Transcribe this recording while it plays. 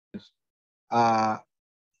Uh,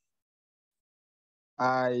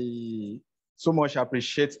 I so much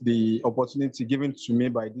appreciate the opportunity given to me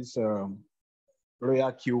by this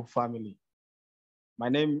Royal Q family. My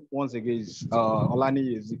name, once again, is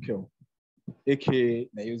Olani Ezekiel, aka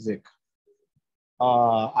Neyozek.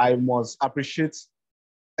 I must appreciate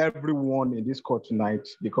everyone in this call tonight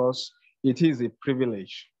because it is a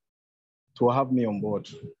privilege to have me on board.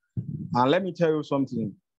 And let me tell you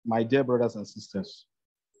something, my dear brothers and sisters.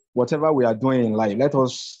 Whatever we are doing in life, let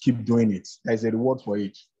us keep doing it. There's a reward for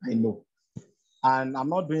it, I know. And I'm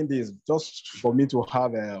not doing this just for me to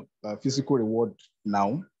have a physical reward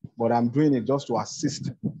now, but I'm doing it just to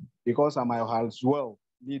assist because I might as well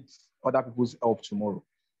need other people's help tomorrow.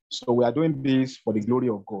 So we are doing this for the glory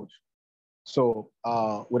of God. So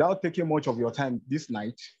without taking much of your time this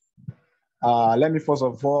night, let me first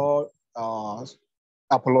of all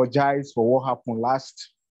apologize for what happened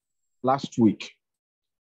last week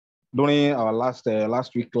during our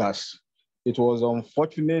last week class. It was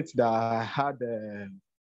unfortunate that I had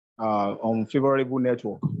unfavorable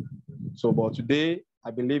network. So, but today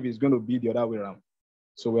I believe it's going to be the other way around.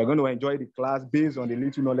 So we're going to enjoy the class based on the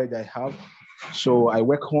little knowledge I have. So I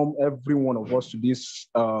welcome every one of us to this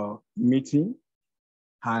meeting,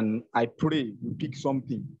 and I pray we pick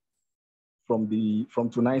something from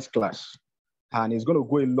tonight's class, and it's going to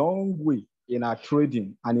go a long way in our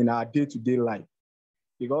trading and in our day-to-day life.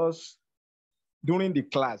 Because during the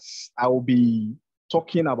class, I will be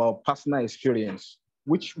talking about personal experience,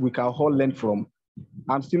 which we can all learn from.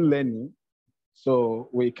 I'm still learning, so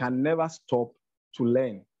we can never stop to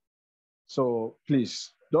learn. So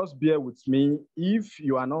please, just bear with me. If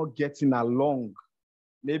you are not getting along,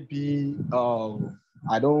 maybe I'm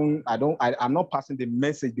not passing the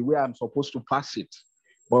message the way I'm supposed to pass it,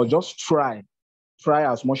 but just try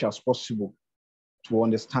as much as possible to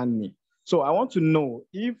understand me. So I want to know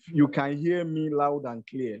if you can hear me loud and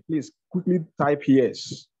clear. Please quickly type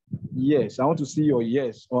yes. Yes, I want to see your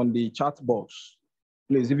yes on the chat box.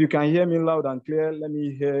 Please, if you can hear me loud and clear, let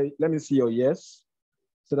me see your yes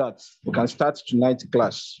so that we can start tonight's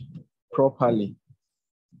class properly.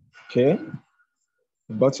 Okay.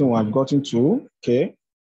 The button I've gotten to. Okay.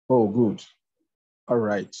 Oh, good. All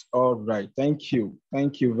right. All right. Thank you.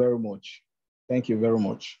 Thank you very much. Thank you very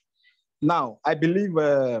much. Now, I believe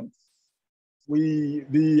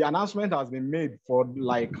the announcement has been made for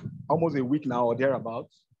like almost a week now or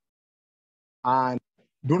thereabouts. And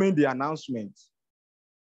during the announcement,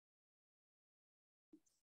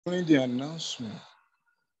 during the announcement,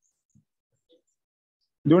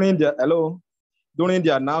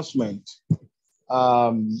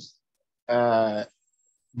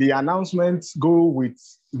 the announcements go with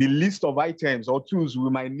the list of items or tools we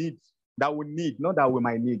might need, that we need, not that we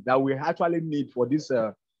might need, that we actually need for this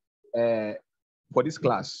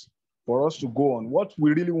class, for us to go on, what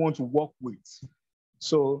we really want to work with.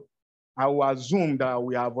 So I will assume that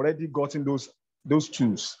we have already gotten those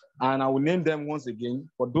tools, and I will name them once again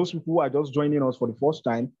for those people who are just joining us for the first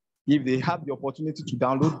time. If they have the opportunity to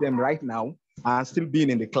download them right now and still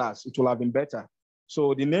being in the class, it will have been better.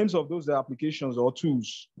 So the names of those applications or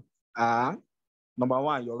tools are, number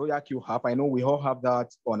one, your Royal Q app. I know we all have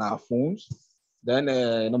that on our phones. Then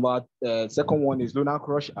second one is Lunar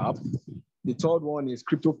Crush app. The third one is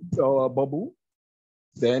Crypto Bubble.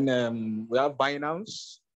 Then we have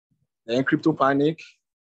Binance, then Crypto Panic.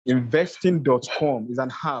 Investing.com is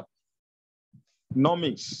an app.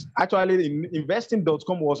 Nomics. Actually,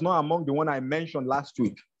 investing.com was not among the one I mentioned last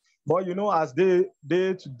week. But you know, as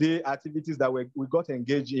day-to-day activities that we got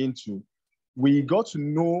engaged into, we got to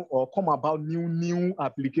know or come about new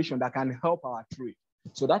application that can help our trade.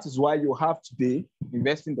 So that is why you have today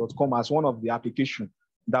investing.com as one of the applications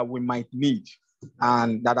that we might need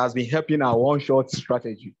and that has been helping our one-shot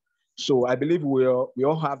strategy. So I believe we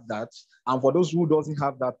all have that. And for those who doesn't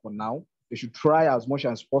have that for now, they should try as much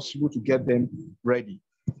as possible to get them ready.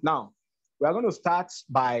 Now, we are going to start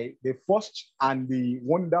by the first and the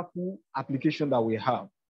wonderful application that we have,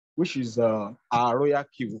 which is our Royal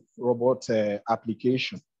Q robot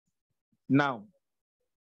application. Now,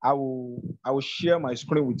 I will share my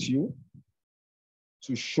screen with you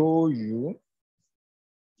to show you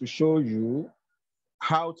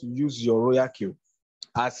how to use your Royal Q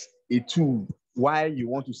as a tool while you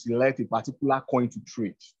want to select a particular coin to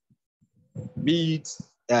trade, be it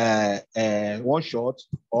one shot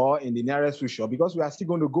or in the nearest two shot, because we are still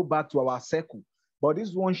going to go back to our circle. But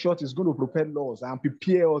this one shot is going to propel us and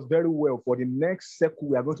prepare us very well for the next circle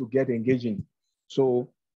we are going to get engaged in. So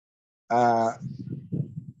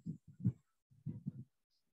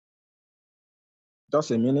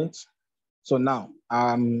just a minute. So now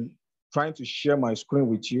I'm trying to share my screen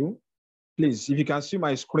with you Please, if you can see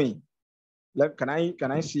my screen, can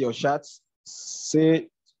I see your chat? Say,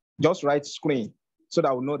 just write screen so that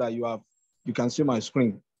I will know that you can see my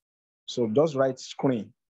screen. So just write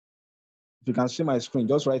screen. If you can see my screen,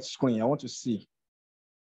 just write screen. I want to see.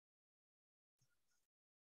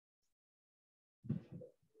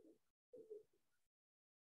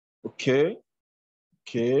 Okay,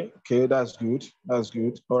 that's good. That's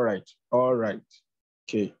good. All right.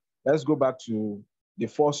 Okay, let's go back to the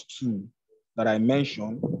first two that I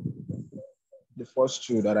mentioned. The first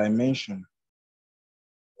two that I mentioned.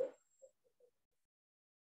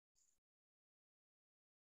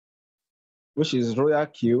 Which is Royal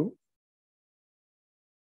Q.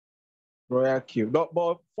 Royal Q.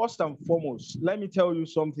 But first and foremost, let me tell you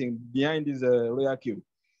something behind this Royal Q.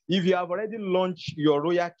 If you have already launched your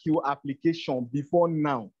Royal Q application before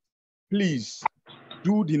now, please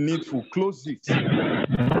do the needful, close it.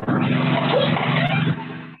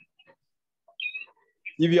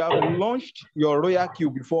 If you have launched your Royal Q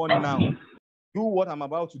before now, do what I'm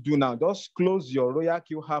about to do now. Just close your Royal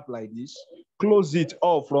Q app like this, close it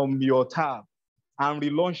off from your tab and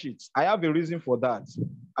relaunch it. I have a reason for that.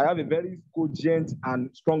 I have a very cogent and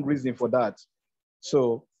strong reason for that.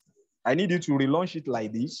 So I need you to relaunch it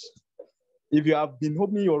like this. If you have been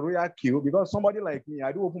opening your Royal Q, because somebody like me,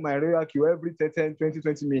 I do open my Royal Q every 10, 20,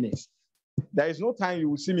 20 minutes. There is no time you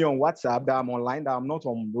will see me on WhatsApp that I'm online, that I'm not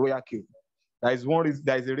on Royal Q. There is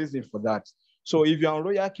a reason for that. So if you're on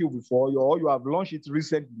Royal Q before, or you have launched it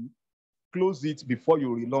recently, close it before you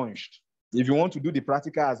relaunched. If you want to do the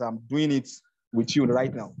practical as I'm doing it with you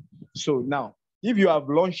right now. So now, if you have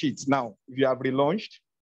launched it now, if you have relaunched,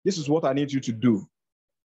 this is what I need you to do.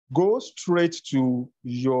 Go straight to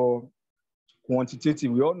your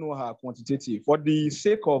quantitative. We all know how quantitative. For the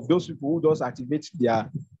sake of those people who just activate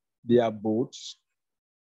their bots.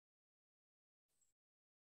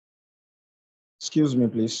 Excuse me,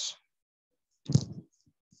 please.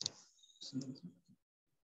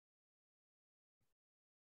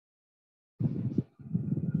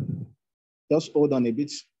 Just hold on a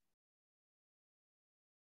bit.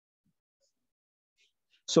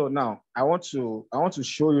 So now I want to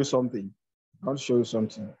show you something. Okay.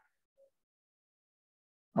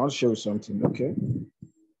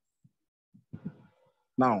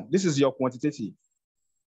 Now, this is your quantitative.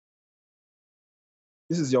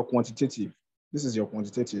 This is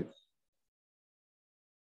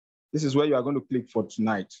where you are going to click for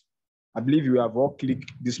tonight. I believe you have all clicked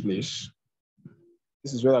this place.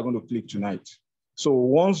 This is where you're going to click tonight. So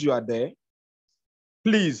once you are there,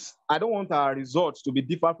 please, I don't want our results to be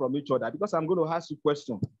different from each other because I'm going to ask you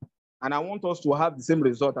questions. And I want us to have the same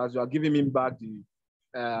result as you are giving me back the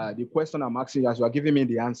question I'm asking you, as you are giving me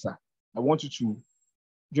the answer. I want you to,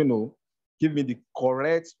 give me the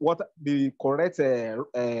correct coin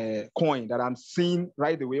that I'm seeing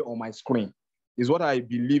right away on my screen is what I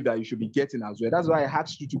believe that you should be getting as well. That's why I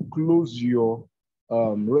asked you to close your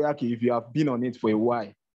Royal Key if you have been on it for a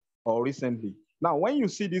while or recently. Now, when you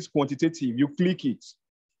see this quantitative, you click it.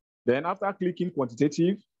 Then after clicking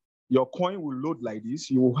quantitative, your coin will load like this.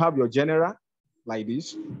 You will have your general like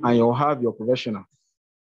this, and you'll have your professional.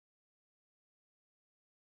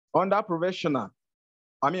 Under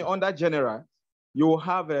general, you will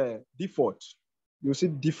have a default. You'll see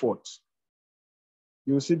default.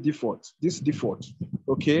 This default,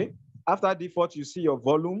 okay? After default, you see your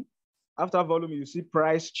volume. After volume, you see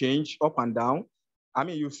price change up and down.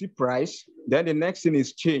 You see price. Then the next thing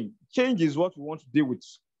is change. Change is what we want to deal with.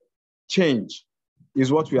 Change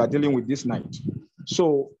is what we are dealing with this night.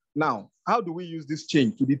 So now, how do we use this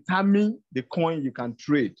change to determine the coin you can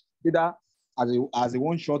trade, either as a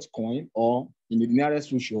one-shot coin or in the nearest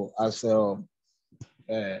future as a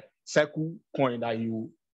circle coin that you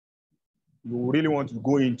really want to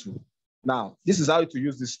go into. Now, this is how to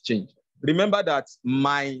use this change. Remember that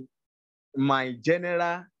my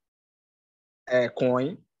general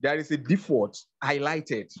coin, there is a default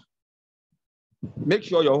highlighted. Make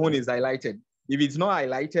sure your own is highlighted. If it's not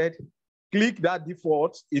highlighted, click that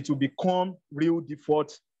default. It will become real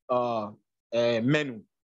default menu.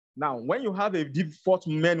 Now, when you have a default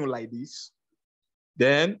menu like this,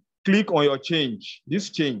 then click on your change. This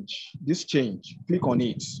change. Click on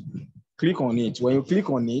it. When you click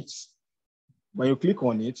on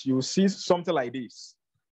it, you will see something like this.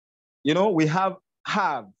 We have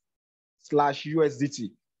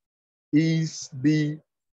 /USDT is the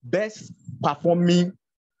best performing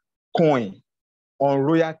coin on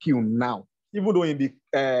Royal Q now, even though in the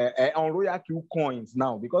on Royal Q coins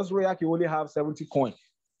now, because Royal Q only have 70 coins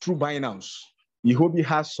through Binance. Ihobi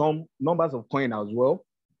has some numbers of coin as well.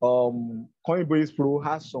 Coinbase Pro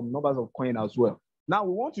has some numbers of coin as well. Now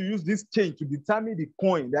we want to use this change to determine the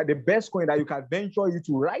coin, that the best coin that you can venture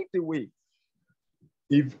into right away.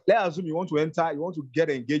 If let's assume you want to enter, you want to get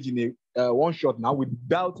engaged in a one shot now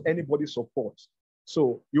without anybody's support.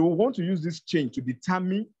 So you want to use this change to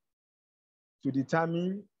determine the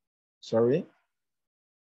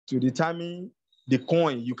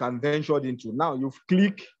coin you can venture into. Now you've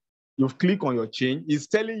clicked on your change. It's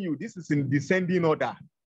telling you this is in descending order.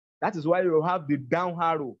 That is why you have the down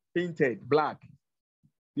arrow painted black.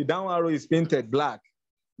 The down arrow is painted black.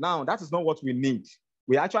 Now that is not what we need.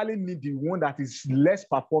 We actually need the one that is less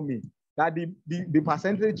performing. That the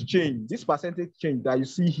percentage change, this percentage change that you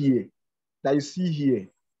see here,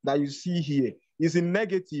 is in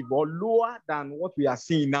negative or lower than what we are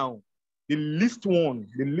seeing now. The least one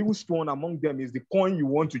among them is the coin you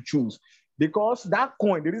want to choose. Because that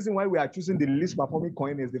coin, the reason why we are choosing the least performing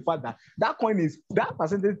coin is the fact that that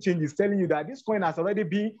percentage change is telling you that this coin has already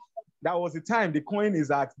been, that was the time the coin is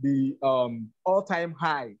at the all-time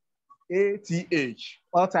high, ATH,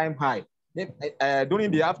 all-time high. During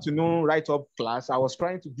the afternoon write-up class, I was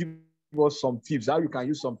trying to give us some tips, how you can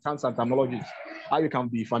use some terms and terminologies, how you can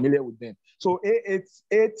be familiar with them. So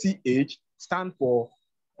ATH stands for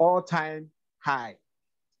all-time high.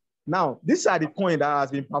 Now, these are the coins that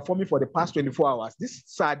has been performing for the past 24 hours. These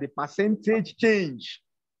are the percentage change.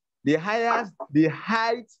 The highest, the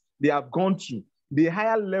height they have gone to, the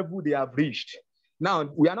higher level they have reached. Now,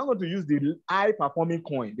 we are not going to use the high-performing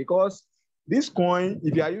coin because this coin,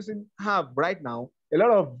 if you are using right now, a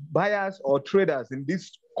lot of buyers or traders in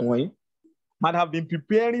this coin might have been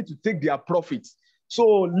preparing to take their profits.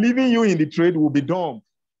 So leaving you in the trade will be dumb.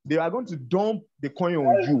 They are going to dump the coin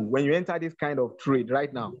on you when you enter this kind of trade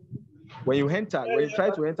right now. When you try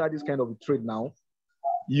to enter this kind of trade now,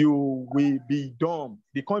 you will be dumb.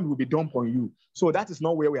 The coin will be dumped on you. So that is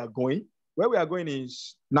not where we are going. Where we are going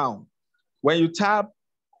is now. When you tap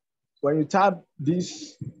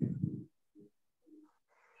this,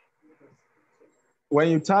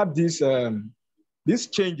 this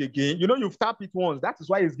change again, you've tapped it once. That is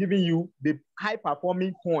why it's giving you the high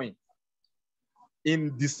performing coin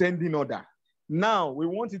in descending order. Now we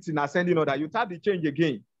want it in ascending order. You tap the change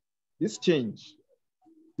again. This change,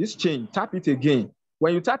 tap it again.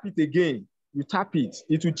 When you tap it again, you tap it.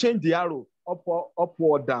 It will change the arrow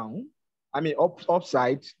upward down.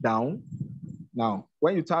 Upside down. Now,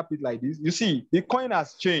 when you tap it like this, you see the coin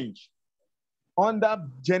has changed. Under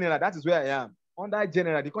general, that is where I am. Under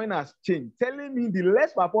general, the coin has changed, telling me the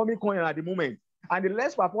less performing coin at the moment. And the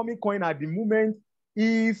less performing coin at the moment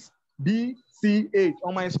is BCH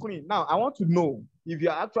on my screen. Now, I want to know if you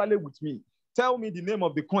are actually with me. Tell me the name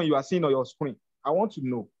of the coin you are seeing on your screen. I want to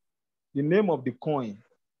know the name of the coin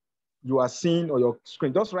you are seeing on your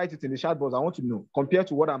screen. Just write it in the chat box. I want to know, compared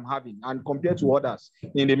to what I'm having and compared to others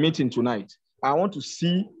in the meeting tonight. I want to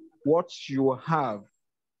see what you have.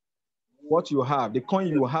 The coin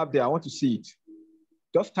you have there, I want to see it.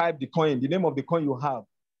 Just type the coin, the name of the coin you have.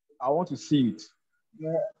 I want to see it.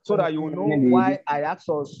 So that you will know why I asked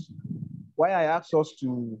us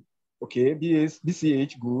to, okay,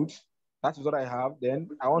 BCH, good. That is what I have. Then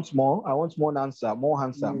I want more answer.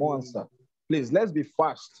 Please, let's be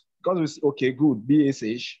fast. Because we see, okay, good.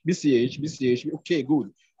 BCH. Okay,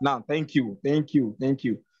 good. Now, thank you.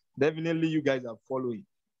 Definitely you guys are following.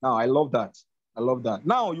 Now, I love that.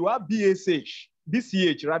 Now, you have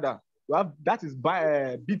BCH rather. You have, that is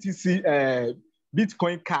by BTC,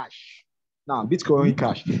 Bitcoin Cash. Now, Bitcoin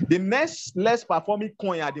Cash. The next less performing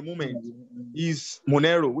coin at the moment is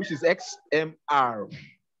Monero, which is XMR.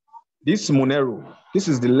 This Monero, this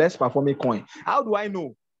is the less performing coin. How do I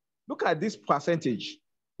know? Look at this percentage.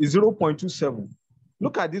 It's 0.27.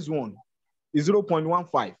 Look at this one. It's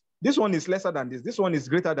 0.15. This one is lesser than this. This one is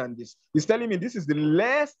greater than this. It's telling me this is the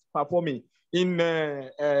less performing. In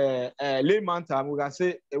layman term, we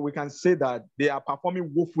can say that they are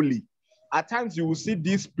performing woefully. At times, you will see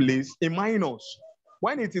this place in minus.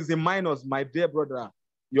 When it is in minus, my dear brother,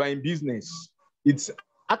 you are in business. It's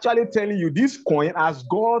actually telling you this coin has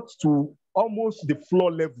got to almost the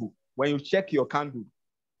floor level when you check your candle.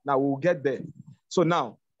 Now, we'll get there. So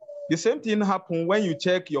now, the same thing happens when you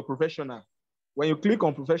check your professional. When you click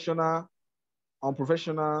on professional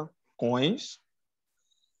coins,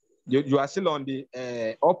 you are still on the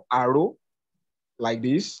up arrow like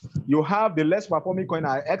this. You have the less performing coin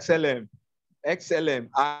at XLM,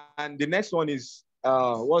 and the next one is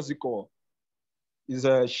what's it called? Is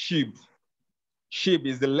a SHIB. SHIB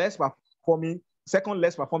is the second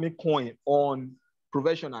less performing coin on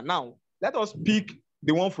professional. Now let us pick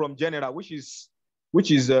the one from general, which is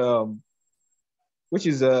BCH.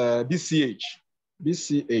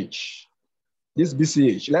 This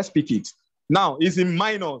BCH. Let's pick it. Now it's in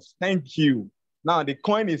minus. Thank you. Now the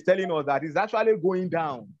coin is telling us that it's actually going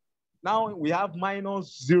down. Now we have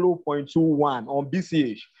minus 0.21 on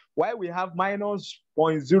BCH. While we have minus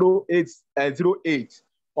 0.0808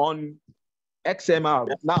 on XMR.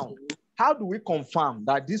 Now, how do we confirm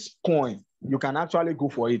that this coin, you can actually go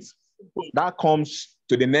for it? That comes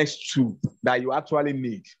to the next two that you actually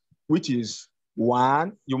need, which is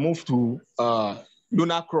one, you move to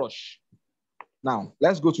Lunar Crush. Now,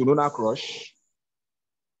 let's go to Lunar Crush.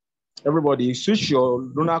 Everybody, switch your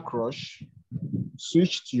Lunar Crush.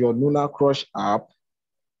 Switch to your Lunar Crush app.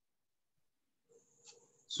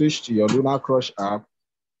 Switch to your Lunar Crush app.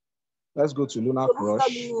 Let's go to Lunar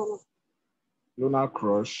Crush. Lunar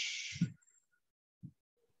Crush.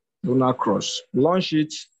 Lunar Crush. Launch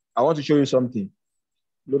it. I want to show you something.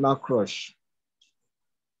 Lunar Crush.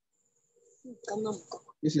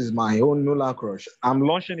 This is my own Lunar Crush. I'm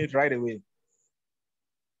launching it right away.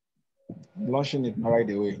 I'm launching it right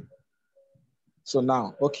away. So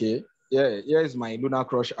now, okay, yeah, here is my Lunar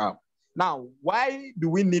Crush app. Now, why do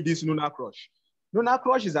we need this Lunar Crush? Lunar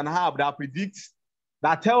Crush is an app that predicts,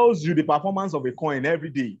 that tells you the performance of a coin every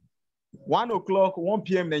day. 1 o'clock, 1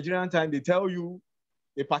 p.m. Nigerian time, they tell you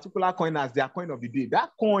a particular coin as their coin of the day.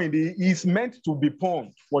 That coin is meant to be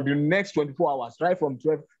pumped for the next 24 hours, right from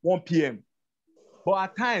 1 p.m. But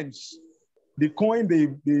at times, the coin they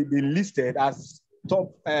listed as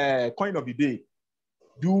top coin of the day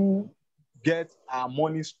do get our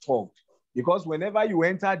money stopped. Because whenever you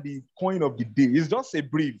enter the coin of the day, it's just a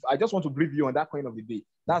brief. I just want to brief you on that coin of the day.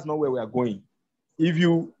 That's not where we are going. If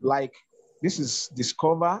you like, this is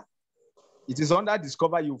Discover. It is under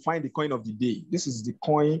Discover, you find the coin of the day. This is the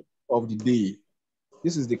coin of the day.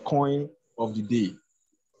 This is the coin of the day.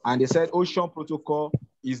 And they said Ocean Protocol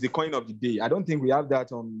is the coin of the day. I don't think we have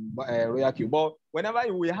that on Royal Q. But whenever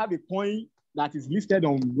we have a coin that is listed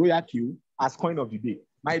on Royal Q as coin of the day,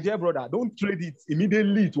 my dear brother, don't trade it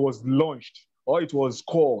immediately it was launched or it was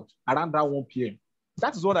called around that 1 p.m.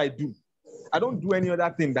 That is what I do. I don't do any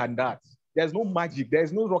other thing than that. There's no magic.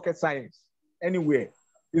 There's no rocket science anywhere.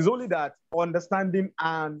 It's only that understanding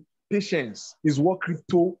and patience is what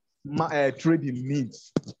crypto trading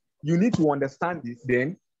needs. You need to understand it,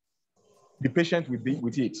 then be patient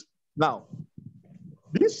with it. Now,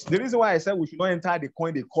 the reason why I said we should not enter the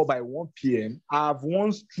coin they call by 1 p.m. I've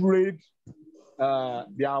once traded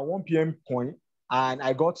their 1 p.m. coin and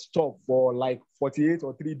I got stopped for like 48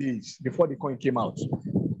 or 3 days before the coin came out.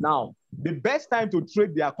 Now, the best time to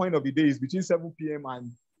trade their coin of the day is between 7 p.m.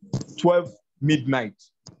 and 12 midnight.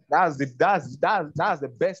 That's the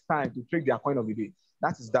best time to trade their coin of the day.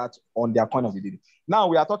 That is that on their coin of the day. Now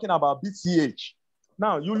we are talking about BCH.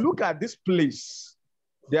 Now you look at this place.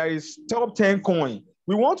 There is top 10 coin.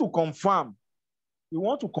 We want to confirm.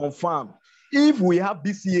 If we have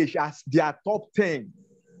BCH as their top 10,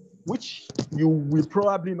 which you will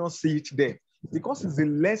probably not see it there because it's a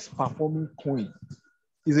less performing coin.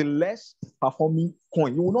 It's a less performing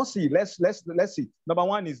coin. You will not see it. Let's see. Number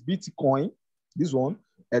one is Bitcoin. This one,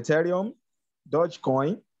 Ethereum,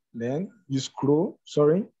 Dogecoin. Then you scroll.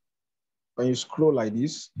 Sorry, when you scroll like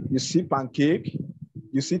this, you see Pancake.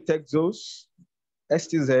 You see Texos,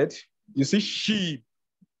 STZ. You see Sheep.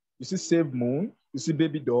 You see Save Moon. You see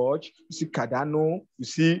Baby Doge. You see Cardano. You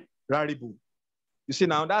see Rarible. You see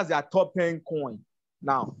now that's their top 10 coin.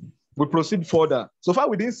 Now we proceed further. So far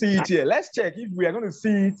we didn't see it here. Let's check if we are going to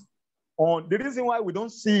see it on. The reason why we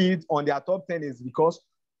don't see it on their top 10 is because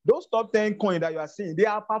those top 10 coins that you are seeing, they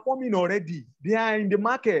are performing already. They are in the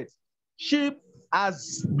market. Sheep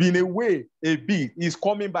has been away a bit. It's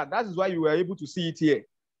coming back. That is why you were able to see it here.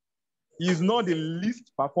 He's not the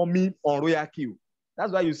least performing on Royal Q.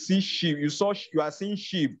 That's why you see Sheep. You are seeing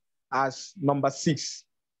Sheep as number 6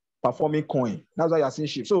 performing coin. That's why you are seeing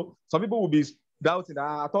Sheep. So some people will be doubting that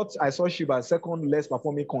I thought I saw Sheep as second less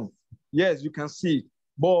performing coin. Yes, you can see it,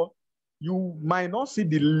 but you might not see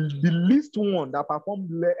the least one that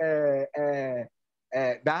performed that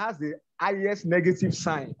has the highest negative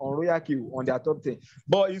sign on Royal Q on their top 10.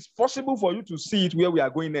 But it's possible for you to see it where we are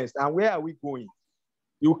going next. And where are we going?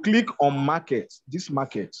 You click on market, this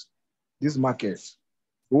market.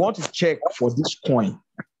 We want to check for this coin.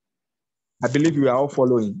 I believe you are all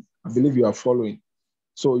following.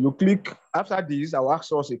 So you click, after this, I'll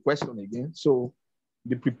ask us a question again. So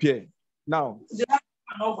be prepared. Now,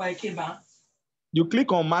 you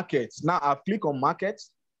click on markets. Now I've clicked on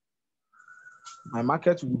markets. My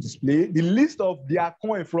market will display the list of their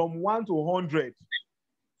coin from 1 to 100.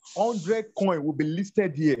 100 coin will be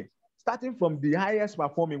listed here, starting from the highest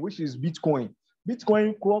performing, which is Bitcoin.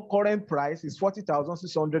 Bitcoin current price is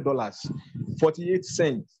 $40,600, 48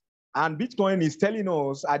 cents. And Bitcoin is telling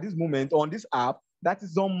us at this moment on this app that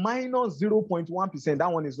is on minus 0.1%.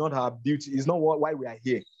 That one is not our beauty. It's not why we are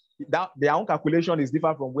here. Their own calculation is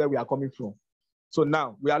different from where we are coming from. So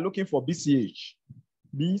now we are looking for BCH.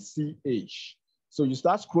 BCH. So you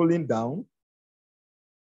start scrolling down.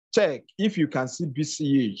 Check if you can see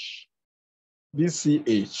BCH.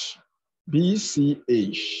 BCH.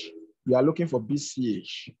 BCH. You are looking for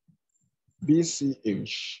BCH.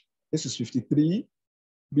 BCH. This is 53.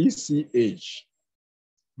 BCH.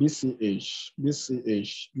 BCH.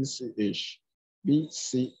 BCH. BCH.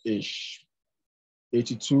 BCH.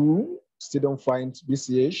 82. Still don't find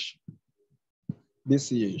BCH.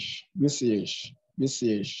 BCH. BCH.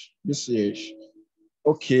 BCH. BCH.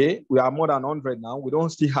 Okay, we are more than 100 now. We don't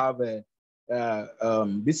still have a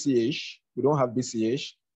BCH. We don't have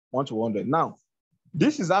BCH 1 to 100. Now,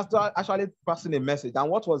 this is actually passing a message. And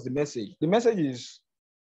what was the message? The message is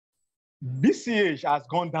BCH has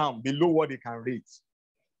gone down below what they can rate.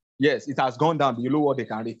 Yes, it has gone down below what they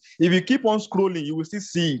can rate. If you keep on scrolling, you will still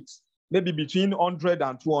see it. Maybe between 100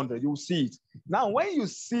 and 200, you will see it. Now, when you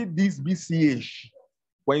see this BCH,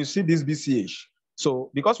 so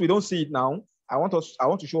because we don't see it now, I want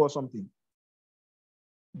to show us something.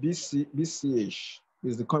 BCH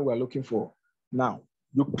is the coin we're looking for. Now,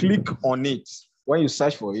 you click on it. When you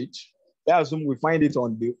search for it, let's assume we find it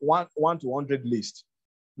on the 1 to 100 list.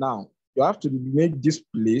 Now, you have to make this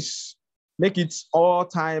place, make it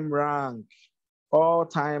all-time rank,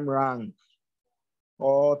 all-time rank,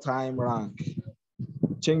 all-time rank.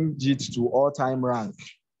 Change it to all-time rank,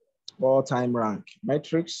 all-time rank.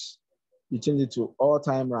 Matrix, you change it to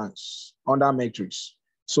all-time ranks under matrix.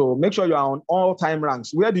 So make sure you are on all-time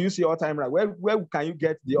ranks. Where do you see all-time rank? Where can you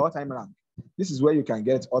get the all-time rank? This is where you can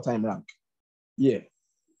get all-time rank. Here,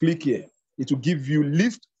 click here. It will give you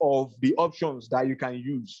list of the options that you can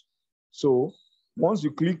use. So once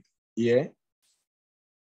you click here,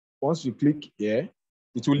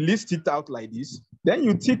 it will list it out like this. Then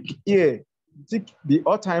you tick here, tick the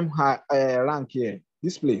all-time rank here,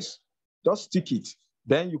 this place. Just tick it.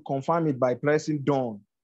 Then you confirm it by pressing done.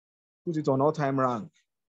 Put it on all-time rank.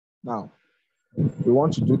 Now, we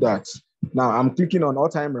want to do that. Now, I'm clicking on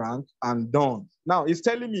all-time rank and done. Now, it's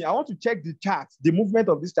telling me I want to check the chart, the movement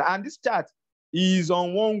of this chart. And this chart is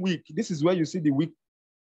on 1 week. This is where you see the week,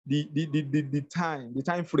 the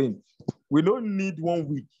time frame. We don't need 1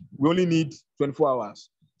 week. We only need 24 hours.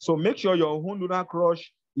 So make sure your own lunar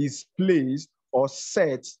crush is placed or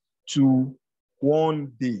set to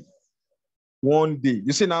 1 day. 1 day.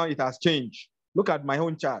 You see now it has changed. Look at my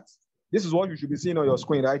own chart. This is what you should be seeing on your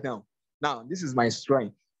screen right now. Now, this is my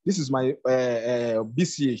strength. This is my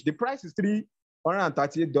BCH. The price is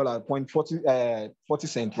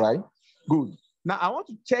 $338.40, right? Good. Now, I want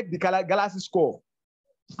to check the Galaxy score.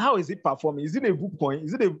 How is it performing? Is it a good coin?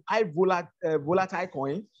 Is it a high volatile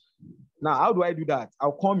coin? Now, how do I do that?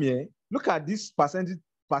 I'll come here. Look at this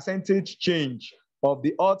percentage change of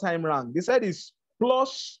the all-time rank. They said it's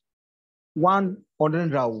plus 101,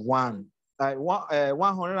 111.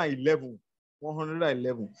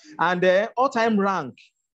 And the all-time rank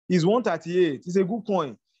is 138. It's a good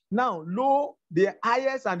coin. Now, the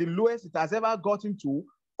highest and the lowest it has ever gotten to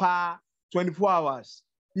per 24 hours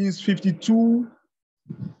is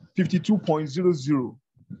 52.00.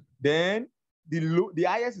 Then the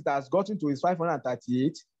highest it has gotten to is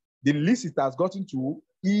 538. The least it has gotten to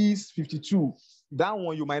is 52. That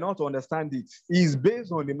one, you might not understand it. It's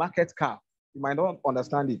based on the market cap. You might not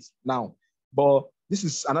understand it now. But this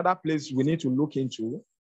is another place we need to look into.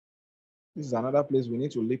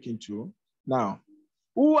 Now,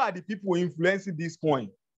 who are the people influencing this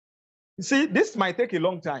coin? You see, this might take a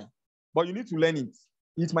long time, but you need to learn it.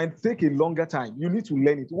 It might take a longer time. You need to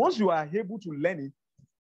learn it. Once you are able to learn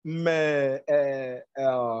it,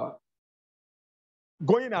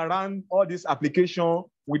 going around all this application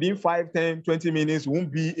within 5, 10, 20 minutes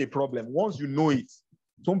won't be a problem. Once you know it,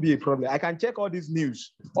 it won't be a problem. I can check all this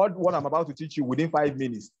news, all what I'm about to teach you within 5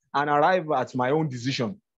 minutes and arrive at my own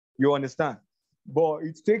decision. You understand? But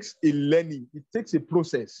it takes a learning. It takes a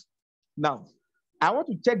process. Now, I want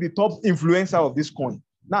to check the top influencer of this coin.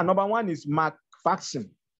 Now, number 1 is Mark Faxon.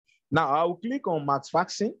 Now, I will click on Mark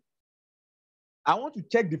Faxon. I want to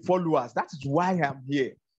check the followers. That is why I'm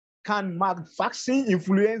here. Can Mark Faxon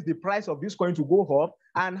influence the price of this coin to go up?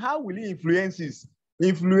 And how will he influence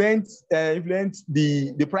the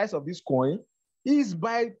price of this coin? Is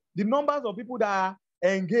by the numbers of people that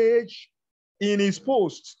engage in his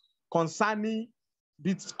posts concerning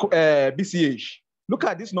BCH. Look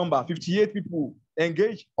at this number, 58 people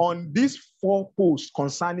engaged on these 4 posts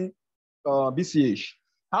concerning BCH.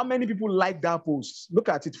 How many people like that post? Look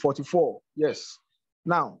at it, 44. Yes.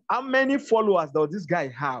 Now, how many followers does this guy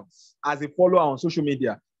have as a follower on social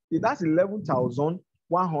media? That's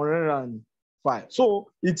 11,105.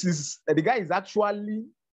 So it is the guy is actually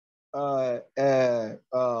not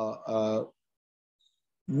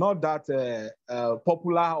that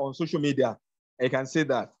popular on social media. I can say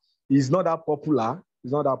that he's not that popular.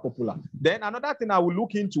 He's not that popular. Then another thing I will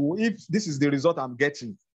look into, if this is the result I'm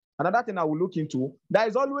getting, another thing I will look into, there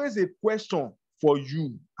is always a question for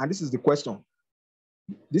you, and this is the question.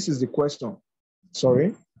 This is the question.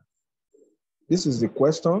 Sorry. This is the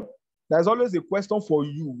question. There's always a question for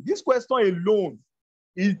you. This question alone,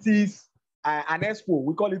 it is an expo.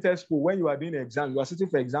 We call it expo. When you are doing an exam, you are sitting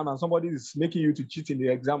for exam and somebody is making you to cheat in the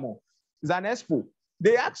exam. It's an expo.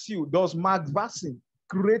 They ask you, does Mark Vassin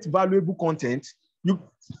create valuable content? You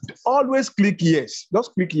always click yes.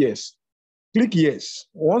 Just click yes. Click yes.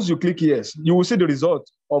 Once you click yes, you will see the result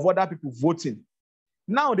of other people voting.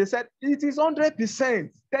 Now they said it is 100%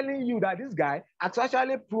 telling you that this guy has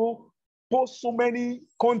actually post so many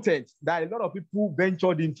content that a lot of people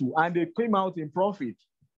ventured into and they came out in profit.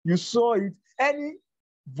 You saw it. Any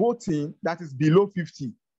voting that is below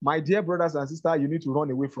 50, my dear brothers and sisters, you need to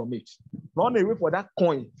run away from it. Run away for that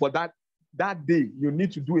coin for that day. You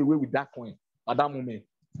need to do away with that coin at that moment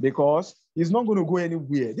because it's not going to go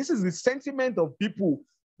anywhere. This is the sentiment of people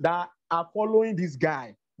that are following this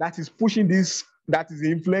guy that is pushing this, that is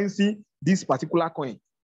influencing this particular coin.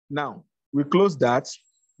 Now, we close that.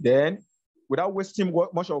 Then, without wasting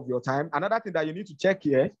much of your time, another thing that you need to check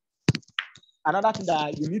here,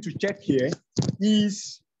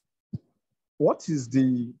 is what is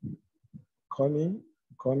the coin?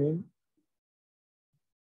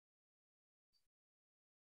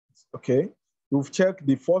 Okay, you've checked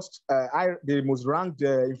the first, the most ranked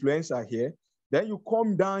influencer here. Then you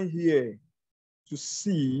come down here to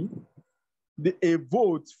see a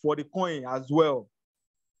vote for the coin as well.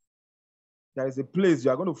 There is a place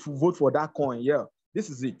you are going to vote for that coin. Yeah, this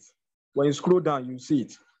is it. When you scroll down, you see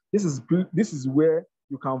it. This is where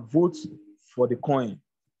you can vote for the coin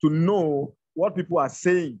to know what people are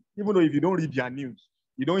saying, even though if you don't read their news,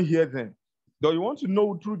 you don't hear them. Though you want to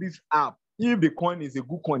know through this app if the coin is a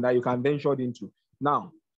good coin that you can venture into.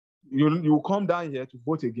 Now, you come down here to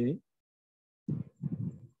vote again.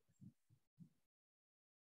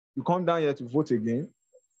 You come down here to vote again.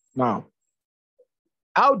 Now,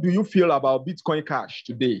 how do you feel about Bitcoin Cash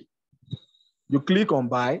today? You click on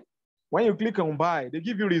buy. When you click on buy, they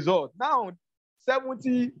give you result. Now,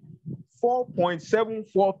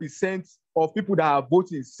 74.74% of people that are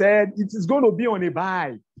voting said it is going to be on a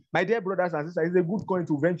buy. My dear brothers and sisters, it's a good coin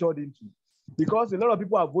to venture into because a lot of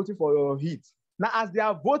people are voting for your heat. Now, as they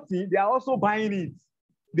are voting, they are also buying it.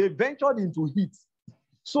 They ventured into heat.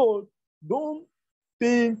 So don't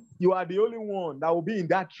think you are the only one that will be in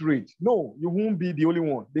that trade. No, you won't be the only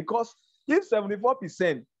one because if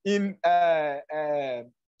 74% in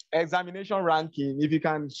examination ranking, if you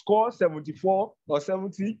can score 74 or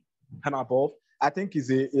 70 and above, I think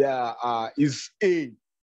is A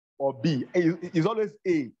or B. It's always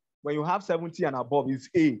A. When you have 70 and above, it's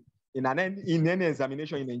A in any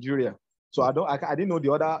examination in Nigeria. So I didn't know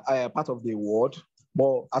the other part of the world,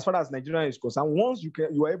 but as far as Nigeria is concerned, once you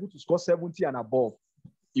are able to score 70 and above,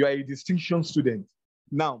 you are a distinction student.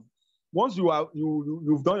 Now, once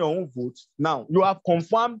you've done your own vote, now you have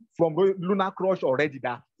confirmed from Lunar Crush already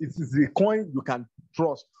that it is a coin you can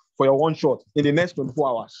trust for your one shot in the next 24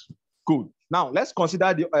 hours. Good. Now, let's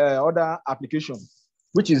consider the other application,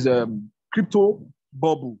 which is Crypto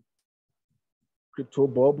Bubble. Crypto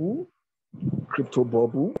Bubble.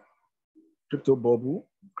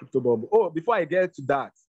 Oh, before I get to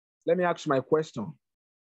that, let me ask my question.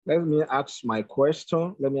 Now, my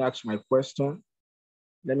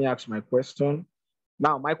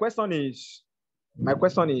question is,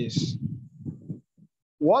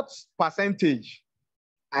 what percentage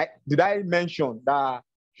did I mention that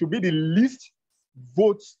should be the least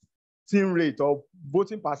voting rate or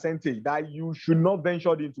voting percentage that you should not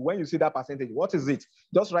venture into? When you see that percentage, what is it?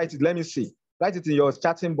 Just write it. Let me see. Write it in your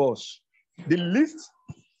chatting box. The list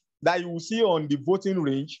that you will see on the voting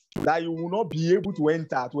range that you will not be able to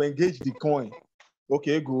enter to engage the coin.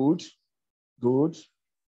 Okay, good.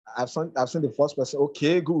 I've seen the first person.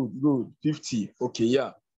 Okay, good. 50. Okay,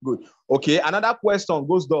 yeah, good. Okay, another question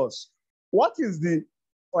goes thus. What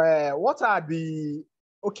are the,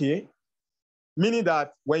 okay, meaning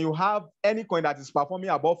that when you have any coin that is performing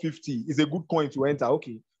above 50, is a good coin to enter.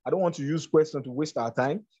 Okay, I don't want to use question to waste our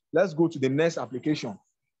time. Let's go to the next application.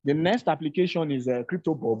 The next application is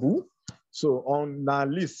Crypto Bubble. So on our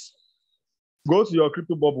list, go to your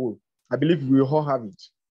Crypto Bubble. I believe we all have it.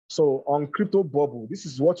 So on Crypto Bubble, this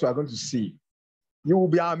is what you are going to see. You will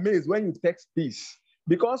be amazed when you text this,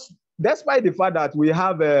 because despite the fact that we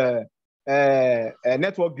have a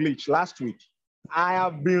network glitch last week, I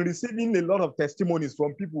have been receiving a lot of testimonies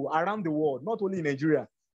from people around the world, not only in Nigeria,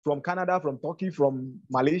 from Canada, from Turkey, from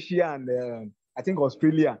Malaysia, and I think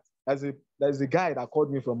Australia. There's a guy that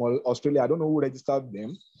called me from Australia. I don't know who registered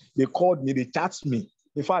them. They called me, they chatted me.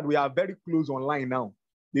 In fact, we are very close online now.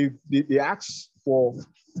 They ask for,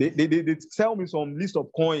 they tell me some list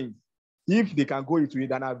of coins. If they can go into it,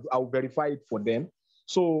 then I'll verify it for them.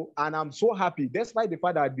 So, and I'm so happy, despite the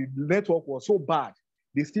fact that the network was so bad,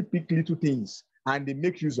 they still pick little things and they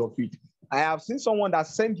make use of it. I have seen someone that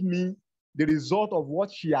sent me the result of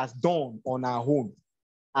what she has done on her own.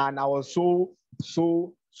 And I was so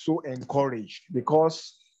encouraged,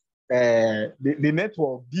 because the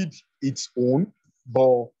network did its own,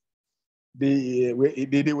 but they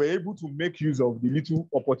were able to make use of the little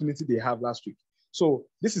opportunity they have last week. So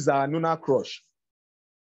this is our Nuna Crush.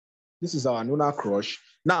 This is our Nuna Crush.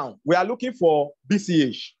 Now, we are looking for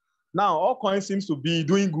BCH. Now, all coins seems to be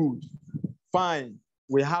doing good. Fine.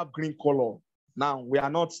 We have green color. Now, we are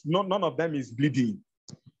not, none of them is bleeding.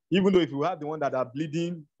 Even though if you have the one that are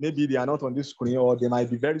bleeding, maybe they are not on this screen, or they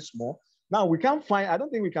might be very small. Now, we can't find, I don't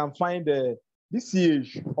think we can find the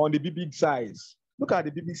BCH on the big size. Look at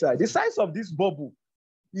the big size. The size of this bubble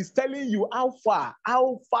is telling you how far,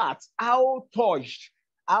 how fat, how touched,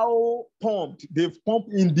 how pumped. They've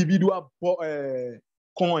pumped individual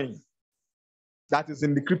coin that is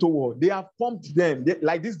in the crypto world. They have pumped them.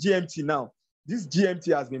 Like this GMT now. This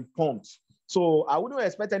GMT has been pumped. So I wouldn't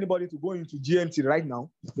expect anybody to go into GMT right now,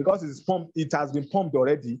 because it's pumped. It has been pumped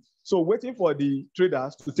already. So waiting for the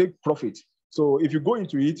traders to take profit. So if you go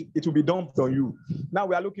into it, it will be dumped on you. Now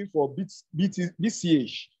we are looking for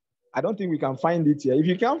BCH. I don't think we can find it here. If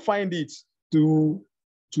you can't find it, to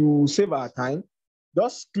save our time,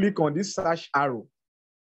 just click on this search arrow.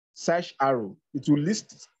 Search arrow. It will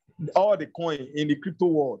list all the coin in the crypto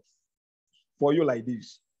world for you like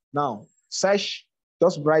this. Now, search,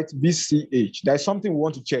 just write BCH. There's something we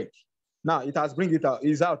want to check. Now, it has bring it out.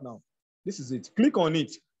 It's out now. This is it. Click on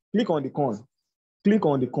it. Click on the coin. Click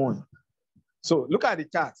on the coin. So look at the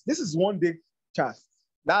chart. This is 1 day chart.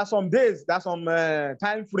 There are some days, there's some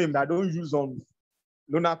time frame that I don't use on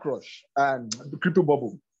Lunar Crush and Crypto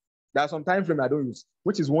Bubble. There are some time frame I don't use,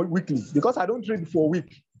 which is weekly, because I don't trade for a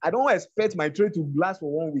week. I don't expect my trade to last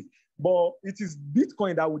for 1 week, but it is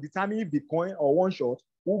Bitcoin that will determine if the coin or one shot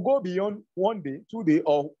will go beyond 1 day, 2 days,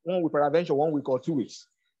 or 1 week, peradventure 1 week or 2 weeks.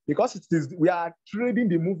 Because we are trading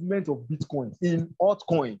the movement of Bitcoin in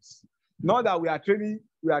altcoins. Not that we are trading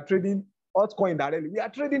altcoin directly. We are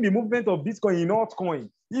trading the movement of Bitcoin in altcoin.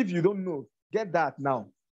 If you don't know, get that now.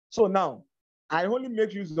 So now, I only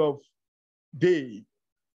make use of day.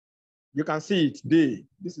 You can see it, day.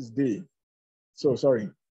 This is day. So sorry,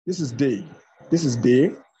 this is day. This is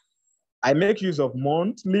day. I make use of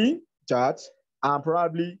monthly charts and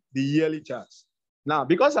probably the yearly charts. Now,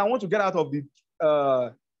 because I want to get out of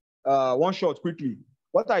the one shot quickly,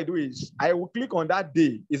 what I do is I will click on that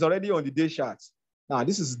day. It's already on the day chart. Now,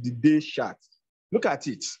 this is the day chart. Look at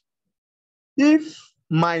it. If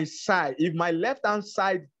my left-hand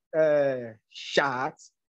side chart,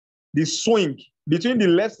 the swing between the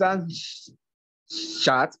left-hand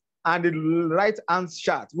chart and the right-hand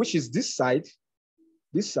chart, which is this side,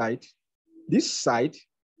 this side, this side,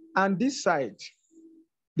 and this side.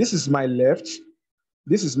 This is my left.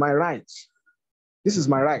 This is my right. This is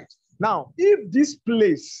my right. Now, if this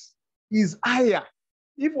place is higher,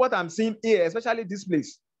 if what I'm seeing here, especially this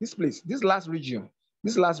last region,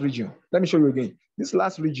 let me show you again. This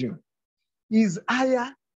last region is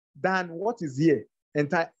higher than what is here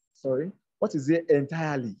what is here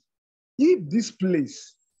entirely. If this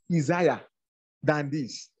place is higher than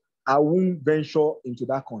this, I won't venture into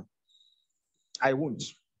that coin. I won't.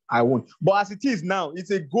 But as it is now,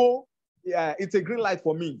 it's a go. It's a green light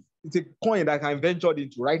for me. It's a coin that I can venture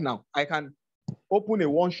into right now. I can open a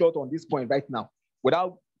one shot on this point right now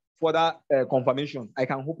without further confirmation. I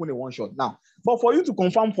can open a one shot now. But for you to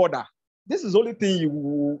confirm further, this is the only thing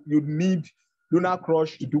you need Lunar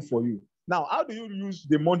Crush to do for you. Now, how do you use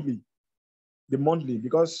the monthly? The monthly,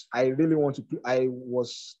 because I really want to, I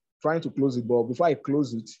was trying to close it, but before I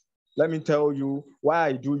close it, let me tell you why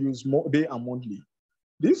I do use day and monthly.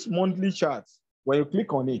 This monthly chart, when you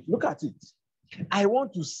click on it, look at it. I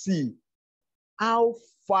want to see how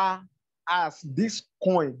far has this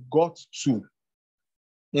coin got to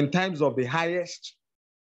in terms of the highest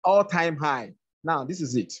all-time high. Now, this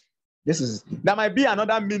is it. There might be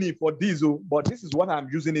another meaning for this, but this is what I'm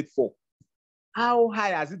using it for. How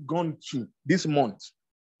high has it gone to this month?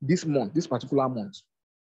 This particular month.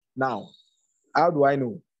 Now, How do I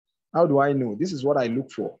know? How do I know? This is what I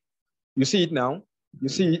look for. You see it now? You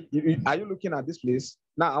see, are you looking at this place?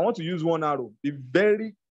 Now, I want to use one arrow. Be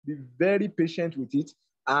very patient with it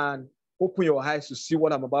and open your eyes to see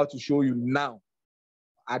what I'm about to show you now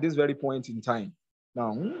at this very point in time.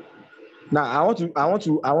 Now I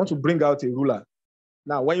want to bring out a ruler.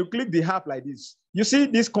 Now, when you click the app like this, you see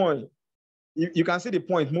this coin. You can see the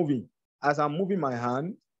point moving. As I'm moving my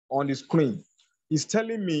hand on the screen, it's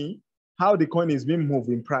telling me how the coin is being moved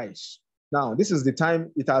in price. Now, this is the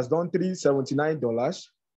time it has done $379.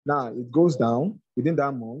 Now it goes down within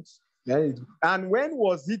that month. And when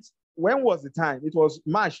was it? When was the time? It was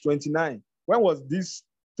March 29. When was this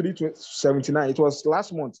 379? It was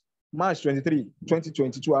last month, March 23,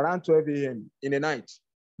 2022, around 12 a.m. in the night.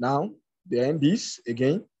 Now, then this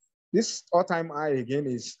again, this all-time high again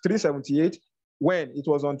is 378 when it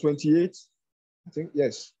was on 28, I think,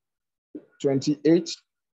 yes, 28,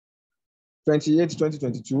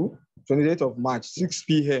 2022, 28th of March, 6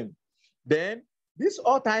 p.m. Then this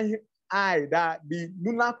all-time high that the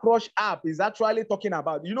Lunar Crush app is actually talking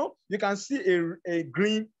about, you know, you can see a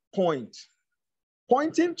green point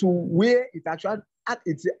pointing to where it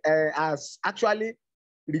has actually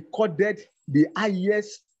recorded the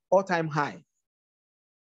highest all-time high.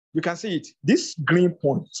 You can see it. This green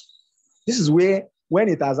point, this is where when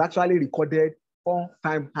it has actually recorded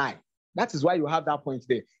all-time high. That is why you have that point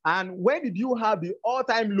there. And when did you have the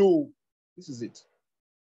all-time low? This is it.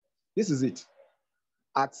 This is it.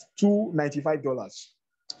 At $295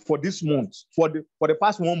 for this month, for the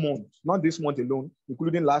past 1 month, not this month alone,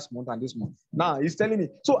 including last month and this month. Now he's telling me,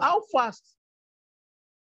 so how fast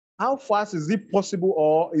is it possible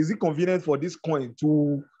or is it convenient for this coin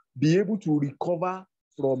to be able to recover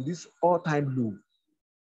from this all-time low?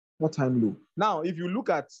 All-time low. Now, if you look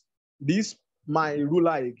at this, my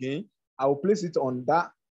ruler again, I will place it on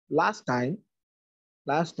that last time.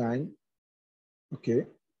 Okay,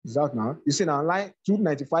 it's out now. You see now, line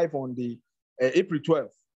 295 on the April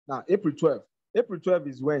 12th. Now, April 12th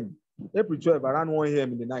is when? April 12th, around 1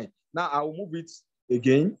 a.m. in the night. Now, I will move it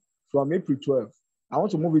again from April 12th. I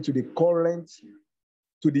want to move it to the current,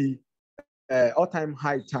 to the all-time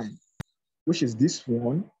high time, which is this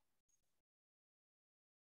one.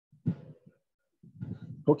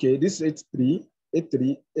 Okay, this is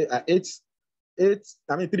 386.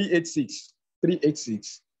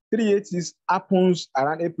 386 happens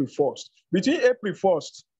around April 1st. Between April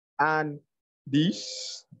 1st and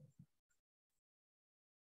this,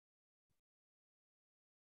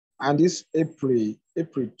 April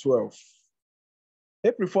 12th.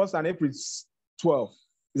 April 1st and April 12th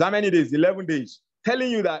is how many days? 11 days.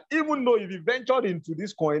 Telling you that even though if you ventured into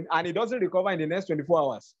this coin and it doesn't recover in the next 24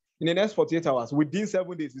 hours, in the next 48 hours, within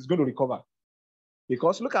 7 days, it's going to recover.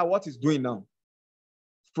 Because look at what it's doing now.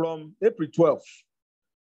 From April 12th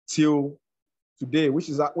till today, which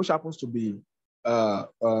happens to be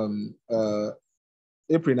April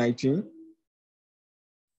 19.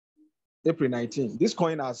 April 19. This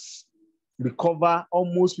coin has recovered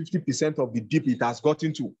almost 50% of the dip it has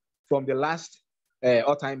gotten to from the last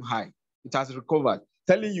all-time high. It has recovered,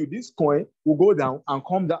 telling you this coin will go down and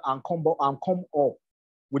come down and come up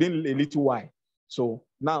within a little while. So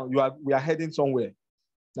now we are heading somewhere.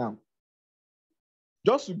 Now,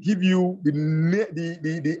 just to give you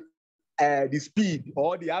the speed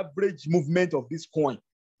or the average movement of this coin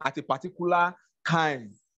at a particular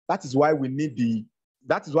time, that is why I'm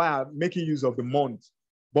making use of the month.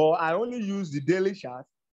 But I only use the daily chart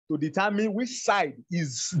to determine which side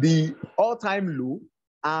is the all-time low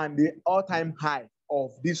and the all-time high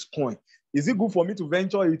of this coin. Is it good for me to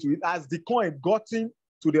venture into it? As the coin gotten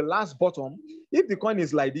to the last bottom, if the coin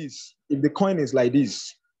is like this,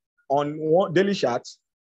 on one daily chart,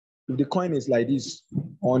 if the coin is like this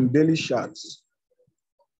on daily charts,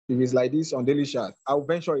 if it's like this on daily chart, I'll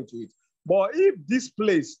venture into it. But if this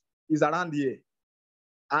place is around here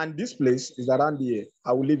and this place is around here,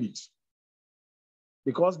 I will leave it.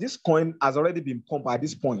 Because this coin has already been pumped at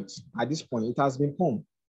this point. At this point, it has been pumped.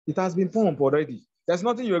 It has been pumped already. There's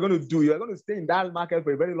nothing you're going to do. You're going to stay in that market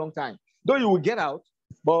for a very long time. Though you will get out,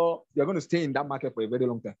 but you're going to stay in that market for a very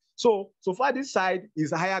long time. So far, this side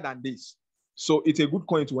is higher than this. So it's a good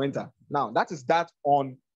coin to enter. Now, that is that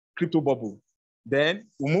on Crypto Bubble. Then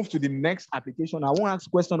we'll move to the next application. I won't ask a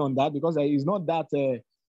question on that because it's not that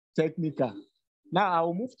technical. Now I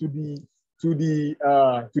will move to the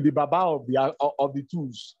Baba of the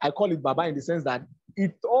tools. I call it Baba in the sense that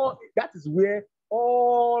that is where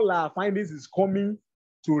all our findings is coming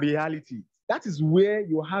to reality. That is where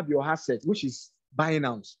you have your asset, which is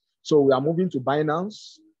Binance. So we are moving to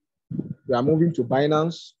Binance.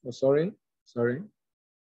 Oh, sorry.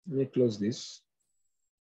 Let me close this.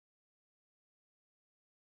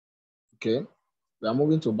 Okay, we are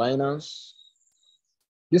moving to Binance.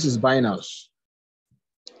 This is Binance.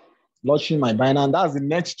 Launching my Binance. That's the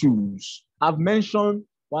next tools. I've mentioned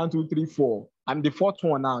 1, 2, 3, 4. I'm the fourth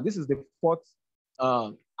one now. This is the fourth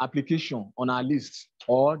application on our list,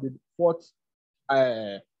 or the fourth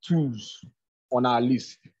tools on our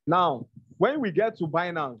list. Now, when we get to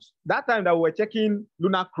Binance, that time that we were checking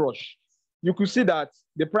Lunar Crush, you could see that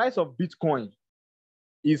the price of Bitcoin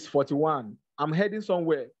is 41. I'm heading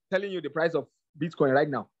somewhere, telling you the price of Bitcoin right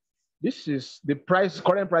now. This is the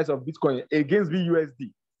current price of Bitcoin against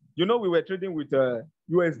BUSD. You know, we were trading with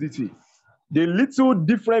USDT. The little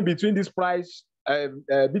difference between this price,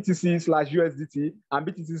 BTC/USDT and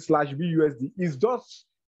BTC/BUSD, is just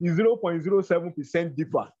 0.07%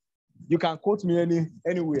 differ. You can quote me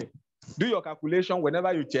anywhere. Do your calculation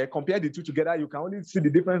whenever you check, compare the two together, you can only see the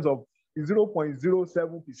difference of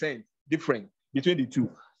 0.07% difference between the two.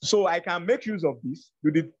 So I can make use of this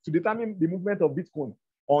to determine the movement of Bitcoin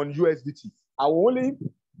on USDT. I will only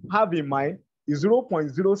have in mind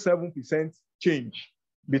 0.07% change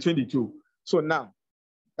between the two. So now,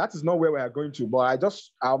 that is not where we are going to, but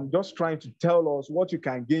I'm just trying to tell us what you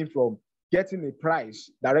can gain from getting a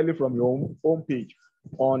price directly from your own page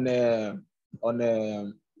on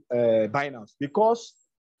Binance, because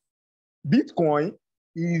Bitcoin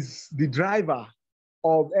is the driver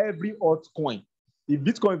of every altcoin. If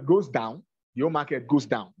Bitcoin goes down, your market goes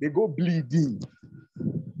down. They go bleeding.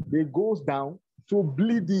 They goes down to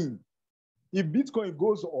bleeding. If Bitcoin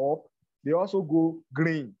goes up, they also go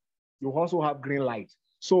green. You also have green light.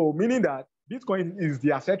 So meaning that Bitcoin is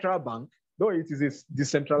the central bank, though it is a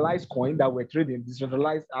decentralized coin that we're trading,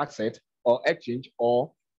 decentralized asset or exchange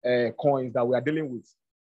or coins that we are dealing with.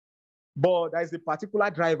 But there is a particular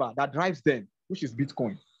driver that drives them, which is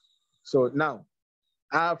Bitcoin. So now,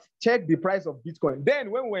 I've checked the price of Bitcoin.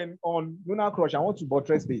 Then when we were on Lunar Crush, I want to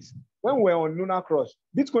buttress this. When we were on Lunar Crush,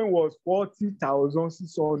 Bitcoin was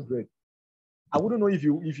 40,600. I wouldn't know if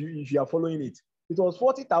you are following it. It was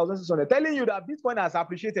 40,600, telling you that Bitcoin has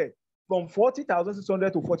appreciated from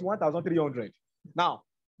 40,600 to 41,300. Now,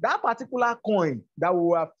 that particular coin that we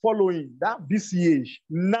were following, that BCH,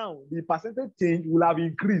 now the percentage change will have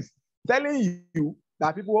increased, telling you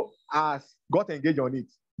that people have got engaged on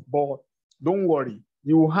it. But don't worry,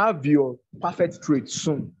 you will have your perfect trade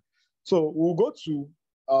soon. So we'll go to,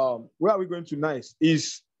 where are we going to next?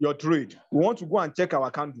 Is your trade. We want to go and check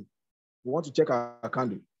our candle. We want to check our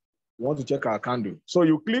candle. We want to check our candle. So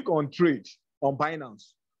you click on trade on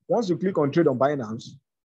Binance. Once you click on trade on Binance,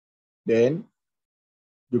 then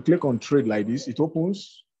you click on trade like this. It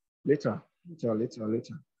opens later.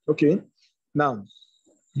 Okay. Now,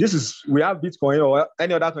 we have Bitcoin or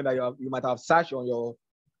any other coin that you might have searched on your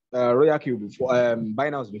Royal Q before,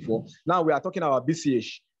 Binance before. Now we are talking about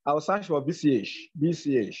BCH. I will search for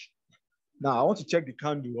BCH. Now I want to check the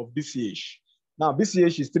candle of BCH. Now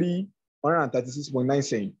BCH is 336.9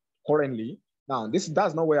 cents currently. Now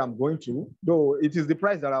that's not where I'm going to, though it is the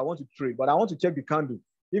price that I want to trade, but I want to check the candle.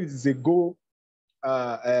 If it is a green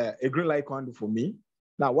light candle for me.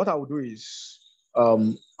 Now what I will do is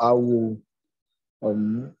I will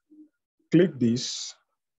click this.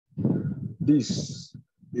 This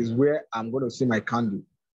is where I'm going to see my candle.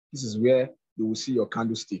 This is where you will see your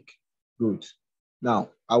candlestick. Good.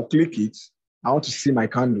 Now I'll click it. I want to see my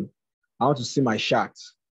candle. I want to see my chart.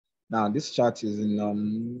 Now this chart is in, let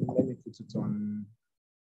me put it on.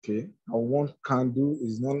 Okay, I want candle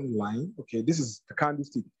is not line. Okay, this is the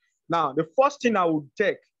candlestick. Now the first thing I will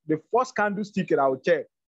check, the first candlestick that I will check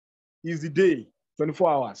is the day, 24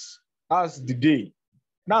 hours. That's the day.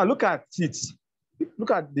 Now look at it.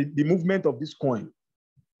 Look at the movement of this coin.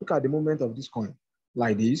 Look at the movement of this coin.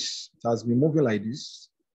 Like this. It has been moving like this.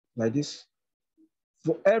 Like this.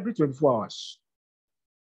 For every 24 hours.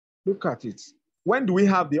 Look at it. When do we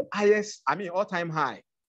have the highest, all-time high?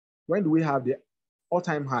 When do we have the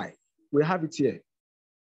all-time high? We have it here.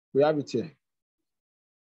 We have it here.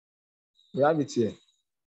 We have it here.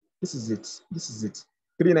 This is it. This is it.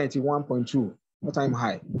 391.2 all-time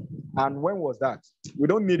high. And when was that? We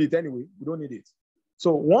don't need it anyway. We don't need it.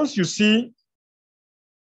 So once you see,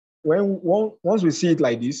 once we see it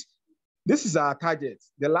like this, this is our target.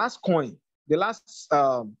 The last coin, the last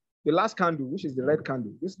candle, which is the red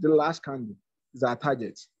candle. This is the last candle, is our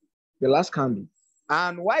target. The last candle.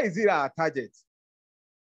 And why is it our target?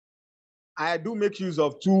 I do make use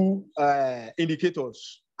of two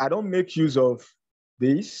indicators. I don't make use of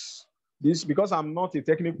this because I'm not a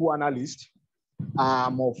technical analyst.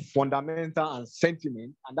 I'm of fundamental and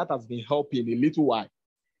sentiment, and that has been helping a little while.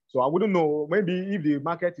 So I wouldn't know, maybe if the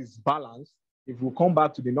market is balanced, If we come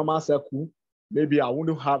back to the normal circle, maybe I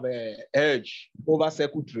wouldn't have a edge over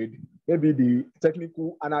circle trade. Maybe the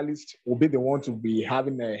technical analyst will be the one to be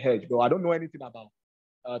having a hedge, but I don't know anything about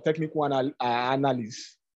technical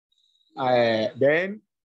analysis. Then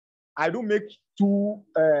I do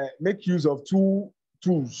make use of two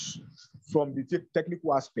tools from the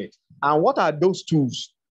technical aspect. And what are those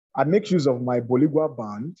tools? I make use of my Bollinger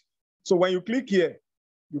Band. So when you click here,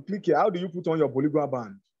 how do you put on your Bollinger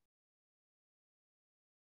Band?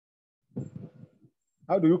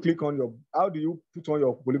 How do you put on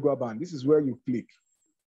your Bollinger Band? This is where you click.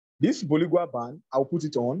 This Bollinger Band, I'll put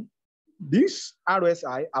it on. This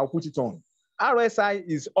RSI, I'll put it on. RSI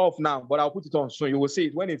is off now, but I'll put it on. So you will see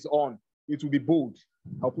it when it's on, it will be bold.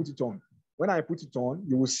 I'll put it on. When I put it on,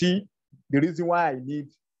 you will see the reason why I need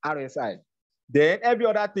RSI. Then every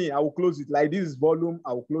other thing, I will close it. Like this is volume,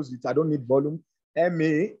 I will close it. I don't need volume.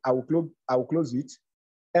 MA, I will close it.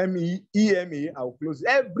 ME, EMA, I will close it.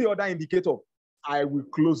 Every other indicator, I will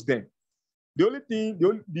close them. The only thing,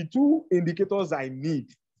 the two indicators I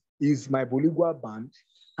need is my Bollinger Band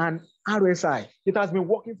and RSI. It has been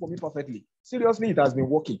working for me perfectly. Seriously, it has been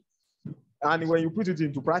working. And when you put it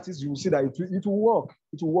into practice, you will see that it will work.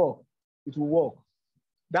 It will work. It will work.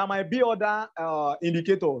 There might be other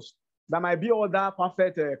indicators. There might be other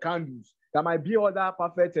perfect candles. There might be other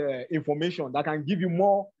perfect information that can give you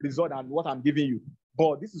more result than what I'm giving you.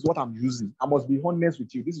 But this is what I'm using. I must be honest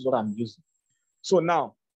with you. This is what I'm using. So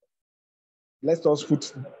now, let's just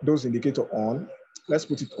put those indicators on. Let's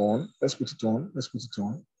put it on. Let's put it on. Let's put it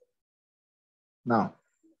on. Now,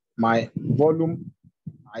 my volume,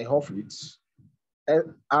 I off it.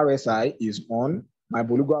 RSI is on. My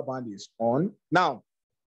Bollinger Band is on. Now,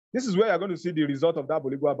 this is where you're going to see the result of that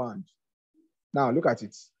Bollinger Band. Now, look at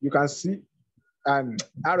it. You can see,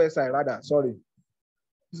 RSI rather, sorry.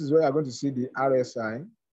 This is where you're going to see the RSI.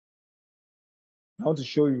 I want to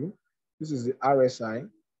show you. This is the RSI.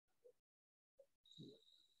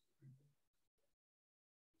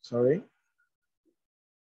 Sorry.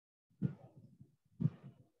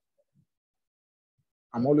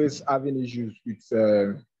 I'm always having issues with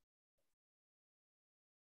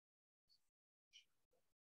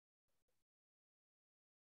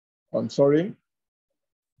I'm sorry.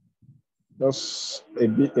 Just a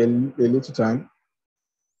little time.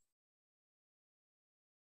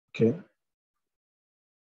 Okay.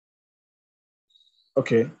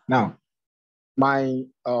 Okay. Now, my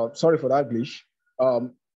sorry for that glitch.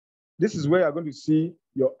 This is where you're going to see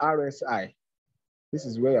your RSI. This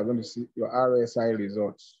is where you're going to see your RSI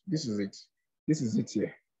results. This is it. This is it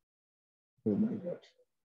here. Oh my God.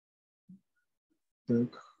 I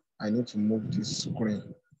think I need to move this screen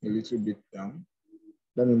a little bit down.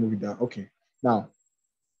 Let me move it down. Okay. Now,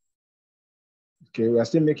 okay, we are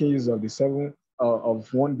still making use of the 7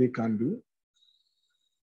 of 1 day candle.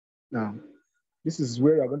 Now, this is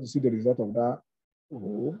where you're going to see the result of that.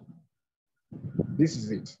 Oh, this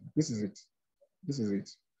is it. This is it. This is it.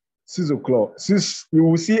 6 o'clock. 6, you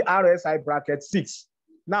will see RSI bracket 6.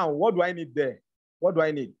 Now, what do I need there? What do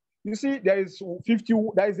I need? You see, there is 50.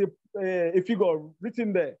 There is a figure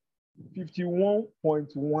written there,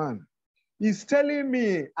 51.1. It's telling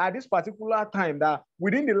me at this particular time that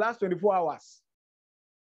within the last 24 hours,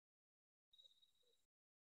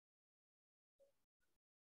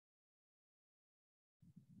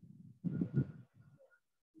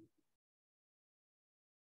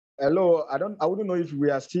 hello, I wouldn't know if we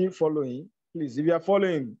are still following. Please, if you are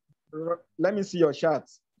following, let me see your chart.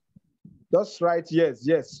 Just write yes,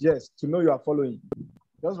 yes, yes, to know you are following.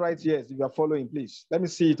 Just write yes if you are following, please. Let me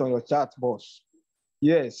see it on your chart, boss.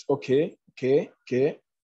 Yes, okay, okay, okay,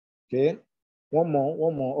 okay. One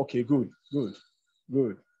more. Okay, good, good,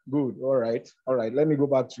 good, good. All right, all right. Let me go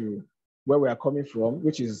back to where we are coming from,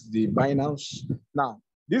 which is the Binance. Now,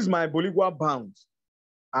 this is my Bollinger Band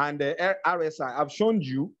and the RSI. I've shown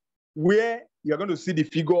you where you're going to see the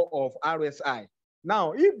figure of RSI.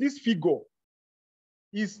 Now, if this figure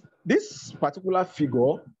is this particular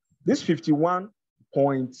figure, this 51.1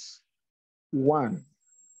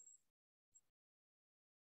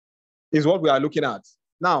 is what we are looking at.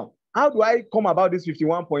 Now, how do I come about this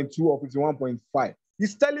 51.2 or 51.5?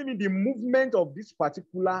 It's telling me the movement of this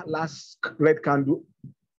particular last red candle,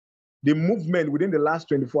 the movement within the last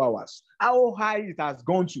 24 hours, how high it has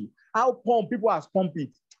gone to, how people has pumped it,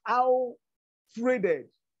 how traded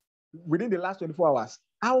within the last 24 hours,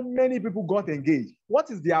 how many people got engaged, what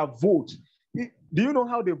is their vote? Do you know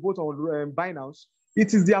how they vote on Binance?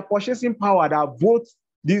 It is their purchasing power that votes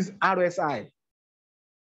this RSI.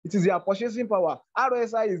 It is their purchasing power.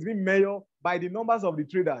 RSI is being measured by the numbers of the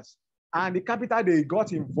traders and the capital they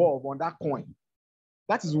got involved on that coin.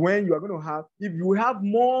 that is when you are going to have, if you have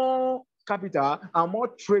more capital and more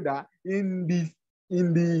trader in the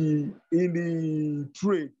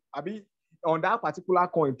trade, I mean, on that particular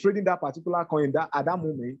coin, trading that particular coin at that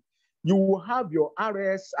moment, you will have your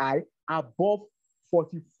RSI above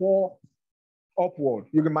 44 upward.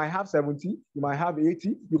 You might have 70, you might have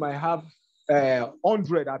 80, you might have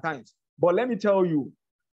 100 at times. But let me tell you,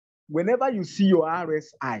 whenever you see your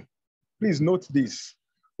RSI, please note this.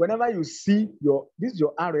 Whenever you see this is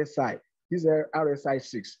your RSI, this is RSI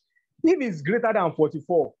 6. If it's greater than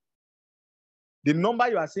 44, the number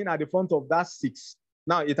you are seeing at the front of that 6,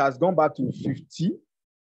 now it has gone back to 50,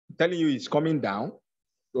 telling you it's coming down.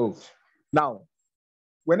 So now,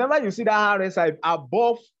 whenever you see that RSI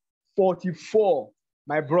above 44,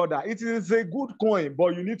 my brother, it is a good coin,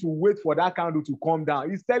 but you need to wait for that candle to come down.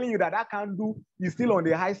 It's telling you that that candle is still on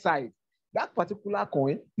the high side. That particular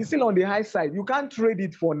coin is still on the high side. You can't trade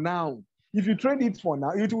it for now. If you trade it for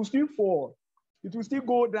now, it will still fall. It will still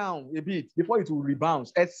go down a bit before it will rebound,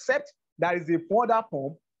 except there is a further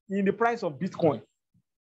pump in the price of Bitcoin.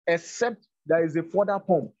 Except there is a further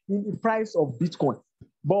pump in the price of Bitcoin.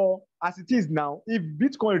 But as it is now, if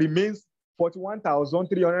Bitcoin remains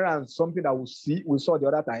 41,300 and something that we saw the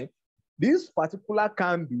other time, this particular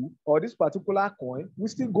candle or this particular coin will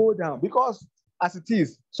still go down, because as it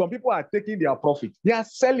is, some people are taking their profit. They are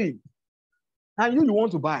selling. And you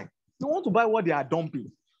want to buy. You want to buy what they are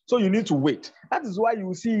dumping. So you need to wait. That is why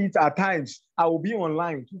you see it at times. I will be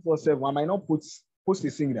online 247. I might not post a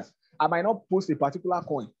signal. I might not post a particular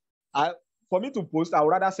coin. For me to post, I would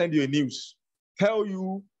rather send you a news, tell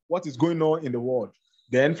you what is going on in the world.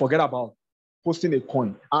 Then forget about posting a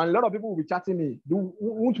coin. And a lot of people will be chatting me,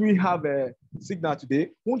 won't we have a signal today?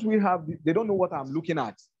 Won't we have, they don't know what I'm looking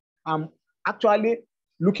at. I'm actually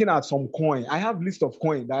looking at some coin. I have a list of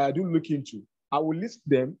coins that I do look into. I will list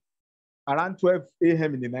them around 12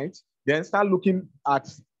 a.m. in the night, then start looking at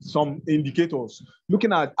some indicators,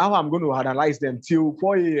 looking at how I'm going to analyze them till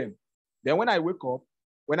 4 a.m. Then when I wake up,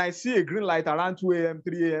 when I see a green light around 2 a.m.,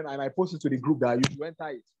 3 a.m., I might post it to the group that you should enter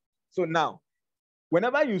it. So now,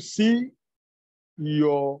 whenever you see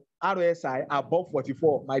your RSI above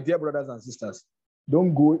 44, my dear brothers and sisters,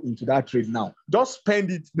 don't go into that trade now. Just pen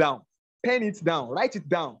it down. Pen it down. Write it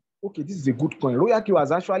down. Okay, this is a good coin. Royal Q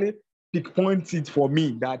has actually pinpointed for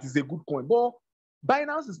me that is a good coin. But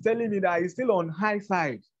Binance is telling me that it's still on high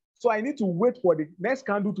side. So I need to wait for the next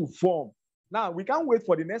candle to form. Now, we can't wait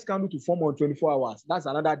for the next candle to form on 24 hours. That's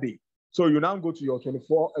another day. So you now go to your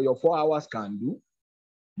 4 hours candle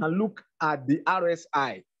and look at the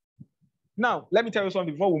RSI. Now, let me tell you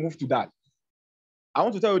something before we move to that. I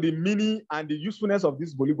want to tell you the meaning and the usefulness of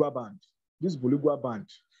this Bolingua band. This Bolingua band.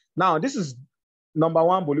 Now, this is number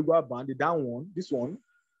one Bolingua band, the down one, this one,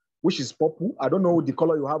 which is purple. I don't know the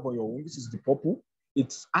color you have on your own. This is the purple.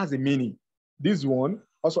 It has a meaning. This one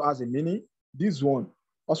also has a meaning. This one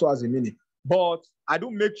also has a meaning. But I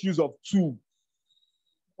don't make use of two.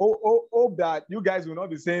 Hope that you guys will not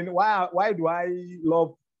be saying, why do I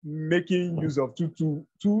love making use of two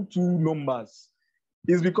numbers?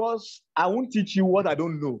 It's because I won't teach you what I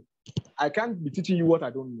don't know. I can't be teaching you what I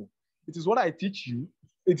don't know. It is what I teach you.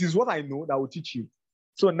 It is what I know that will teach you.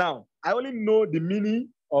 So now, I only know the meaning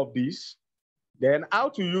of this, then how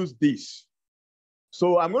to use this.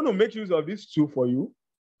 So I'm going to make use of these two for you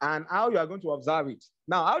and how you are going to observe it.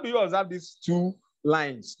 Now, how do you observe these two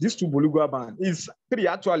lines, these two Bolingua bands? It's three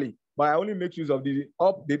actually, but I only make use of the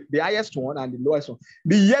highest one and the lowest one.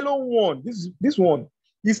 The yellow one, this one,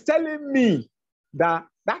 is telling me that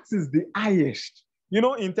is the highest. You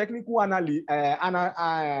know, in technical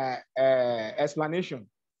explanation,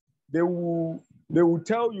 they will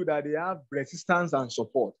tell you that they have resistance and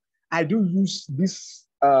support. I do use this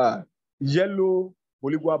yellow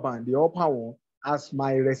Bolingua band, the upper one, as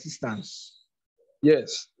my resistance.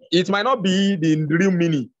 Yes, it might not be the real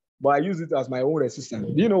meaning, but I use it as my own resistance.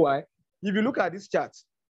 Do you know why? If you look at this chart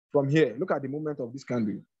from here, look at the movement of this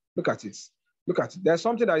candle. Look at it. Look at it. There's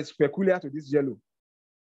something that is peculiar to this yellow.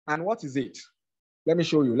 And what is it? Let me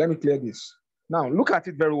show you. Let me clear this. Now, look at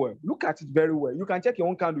it very well. Look at it very well. You can check your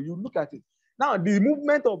own candle. You look at it. Now, the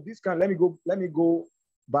movement of this candle, let me go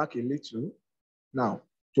back a little now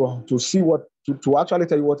to see to actually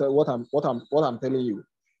tell you what I'm telling you.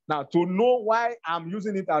 Now, to know why I'm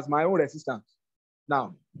using it as my own resistance.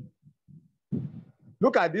 Now,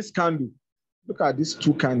 look at this candle. Look at these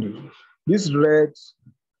two candles. This red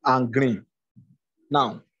and green.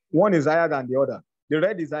 Now, one is higher than the other. The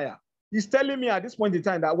red is higher. It's telling me at this point in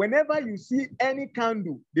time that whenever you see any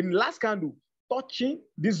candle, the last candle touching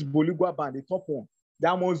this Bolingua band, the top one,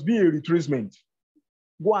 there must be a retracement.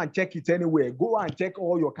 Go and check it anywhere. Go and check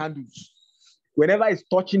all your candles. whenever it's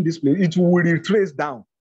touching this place, it will retrace down.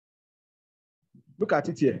 Look at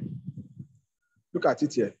it here. Look at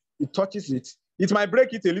it here. It touches it. It might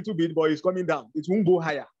break it a little bit, but it's coming down. It won't go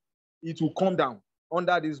higher. It will come down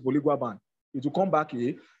under this Bolingua band. It will come back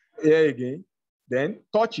here again, then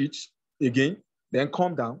touch it again, then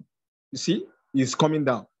come down. You see, it's coming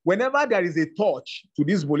down. Whenever there is a touch to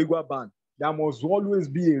this Bolingua band, there must always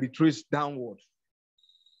be a retrace downward.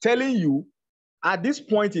 Telling you, at this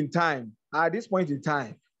point in time,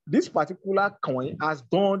 this particular coin has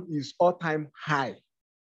done its all-time high.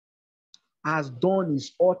 Has done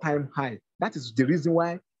its all-time high. That is the reason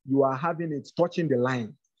why you are having it touching the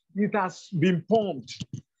line. It has been pumped.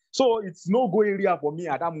 So it's no go area for me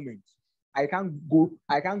at that moment. I can't go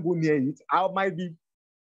near it. I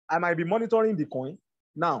might be monitoring the coin.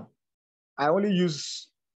 Now, I only use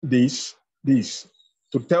this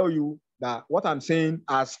to tell you that what I'm saying,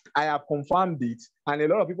 as I have confirmed it, and a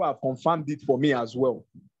lot of people have confirmed it for me as well.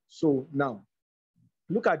 So now,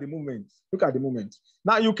 look at the movement. Look at the movement.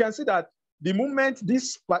 Now you can see that the moment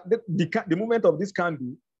the movement of this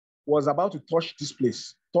candle was about to touch this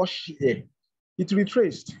place, touch here, it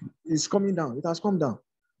retraced. It's coming down. It has come down.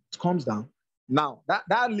 It comes down. Now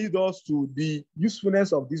that leads us to the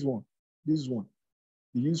usefulness of this one. This one.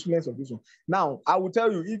 The usefulness of this one. Now, I will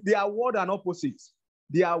tell you, if they are word and opposite,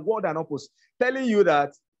 they are word and opposite, telling you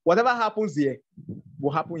that whatever happens here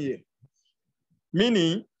will happen here.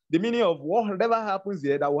 Meaning, the meaning of whatever happens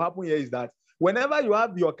here that will happen here is that whenever you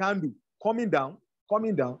have your candle coming down,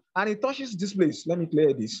 and it touches this place, let me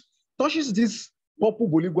clear this, touches this purple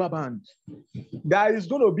Bolingua band, there is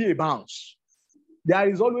going to be a bounce. There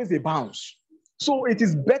is always a bounce. So it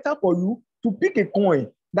is better for you to pick a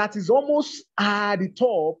coin that is almost at the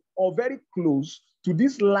top or very close to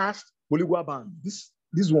this last Bolingua band, this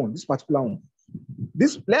particular one.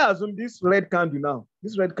 Let's assume this red candle now.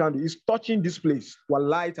 This red candle is touching this place.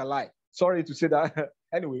 Wallahi talai. Sorry to say that.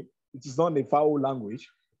 Anyway, it is not a foul language.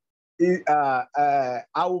 I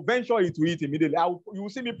will venture into it immediately. You will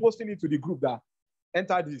see me posting it to the group that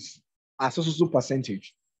enter this as a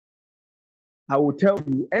percentage. I will tell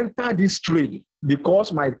you, enter this trade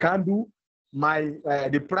because my candle,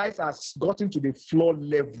 the price has gotten to the floor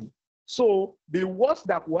level. So the worst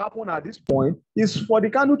that will happen at this point is for the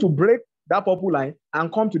candle to break that purple line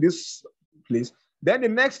and come to this place. Then the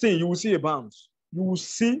next thing, you will see a bounce. You will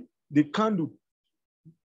see the candle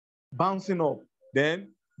bouncing up,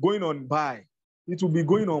 then going on buy. It will be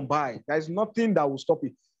going on buy. There is nothing that will stop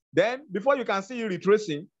it. Then before you can see it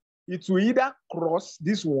retracing, it will either cross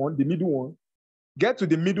this one, the middle one, get to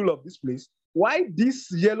the middle of this place. Why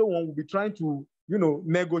this yellow one will be trying to,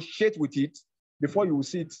 negotiate with it before you will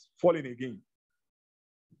see it falling again.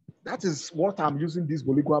 That is what I'm using this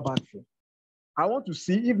Bolingua band for. I want to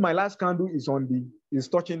see if my last candle is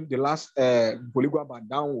touching the last Bolingua band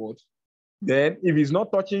downward. Then if it's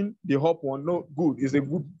not touching the up one, no, good. It's a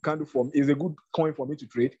good candle for me. It's a good coin for me to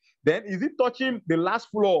trade. Then is it touching the last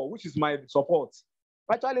floor, which is my support?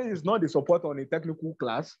 Actually, it's not the support on a technical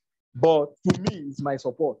class, but to me, it's my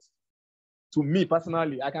support. To me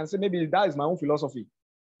personally, I can say maybe that is my own philosophy.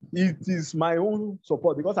 It is my own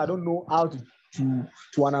support because I don't know how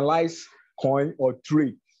to analyze coin or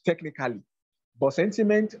trade technically. But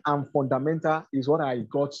sentiment and fundamental is what I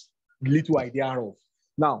got little idea of.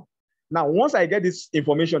 Now, once I get this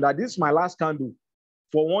information that this is my last candle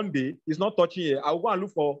for one day, it's not touching here, I'll go and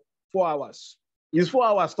look for 4 hours. Is 4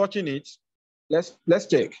 hours touching it? Let's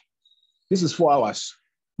check. This is 4 hours.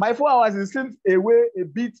 My 4 hours is still away a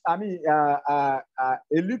bit, a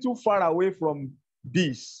little far away from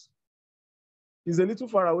this. It's a little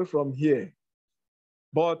far away from here.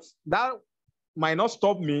 But that might not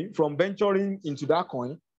stop me from venturing into that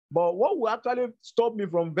coin. But what will actually stop me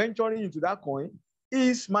from venturing into that coin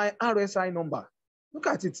is my RSI number. Look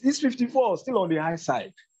at it. It's 54, still on the high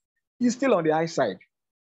side. It's still on the high side.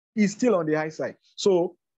 It's still on the high side.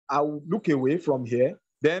 So I will look away from here.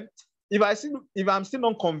 Then if I'm still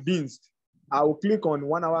not convinced, I will click on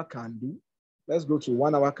 1 hour candle. Let's go to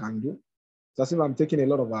 1 hour candle. So as if I'm taking a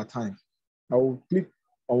lot of our time. I will click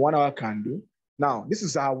on 1 hour candle. Now, this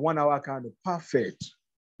is our 1 hour candle. Perfect.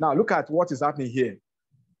 Now, look at what is happening here.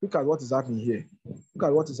 Look at what is happening here. Look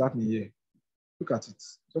at what is happening here. Look at it.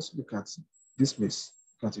 Just look at this place.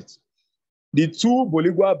 Look at it. The two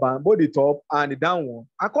Bolingua band, both the top and the down one,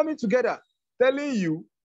 are coming together, telling you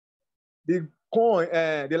the coin,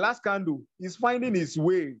 the last candle is finding its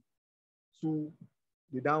way to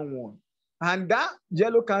the down one. And that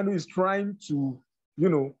yellow candle is trying to,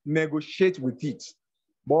 negotiate with it.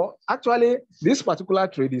 But actually, this particular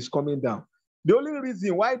trade is coming down. The only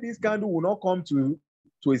reason why this candle will not come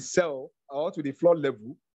to a sell or to the floor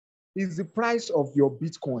level is the price of your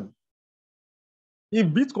Bitcoin. If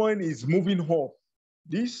Bitcoin is moving up,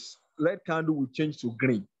 this red candle will change to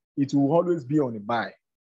green. It will always be on a buy,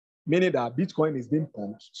 meaning that Bitcoin is being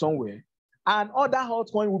pumped somewhere, and other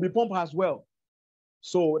altcoin will be pumped as well.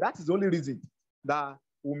 So that is the only reason that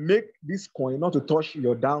will make this coin not to touch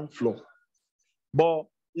your down floor. But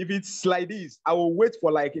if it's like this, I will wait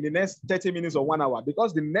for like in the next 30 minutes or 1 hour,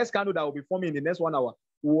 because the next candle that will be forming in the next 1 hour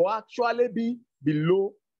will actually be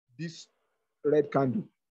below this red candle.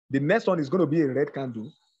 The next one is going to be a red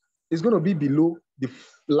candle. It's going to be below the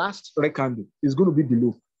last red candle. It's going to be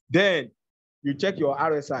below. Then you check your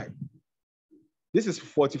RSI. This is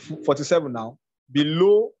 47 now,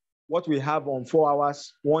 below what we have on 4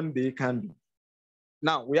 hours, 1 day candle.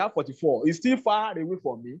 Now we have 44. It's still far away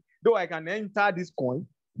from me, though I can enter this coin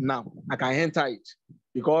now. I can enter it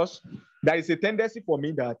because there is a tendency for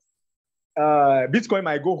me that Bitcoin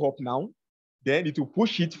might go up now, then it will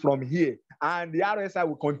push it from here, and the RSI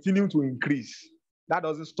will continue to increase. That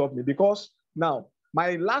doesn't stop me, because now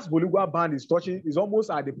my last Bollinger band is almost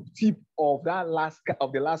at the tip of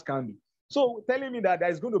the last candle. So telling me that there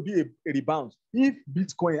is going to be a rebound if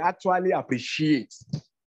Bitcoin actually appreciates.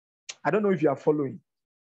 I don't know if you are following.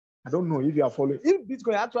 If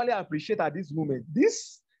Bitcoin actually appreciates at this moment,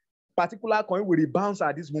 this particular coin will rebound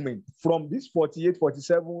at this moment from this 48,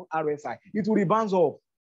 47 RSI. It will rebound up.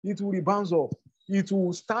 It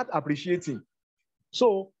will start appreciating.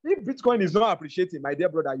 So if Bitcoin is not appreciating, my dear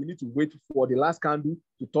brother, you need to wait for the last candle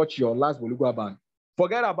to touch your last Bollinger band.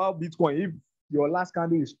 Forget about Bitcoin. If your last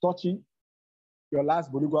candle is touching your last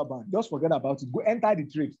Bollinger band, just forget about it. Go enter the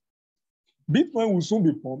trade. Bitcoin will soon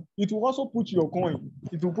be pumped. It will also push your coin.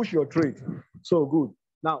 It will push your trade. So good.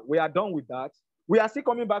 Now we are done with that. We are still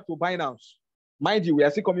coming back to Binance. Mind you, we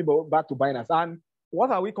are still coming back to Binance. And what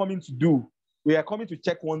are we coming to do? We are coming to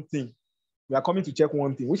check one thing.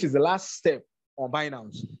 Which is the last step on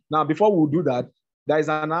Binance. Now, before we do that, there is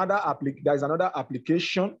another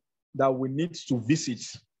application that we need to visit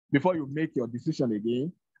before you make your decision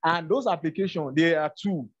again. And those applications, they are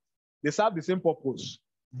two. They serve the same purpose,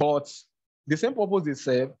 but the same purpose they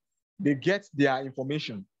serve, they get their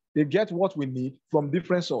information. They get what we need from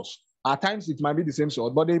different sources. At times, it might be the same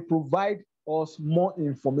source, but they provide us more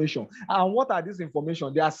information. And what are these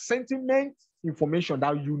information? They are sentiment information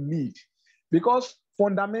that you need. Because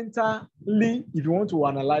fundamentally, if you want to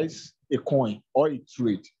analyze a coin or a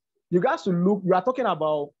trade, you got to look, you are talking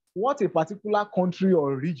about what a particular country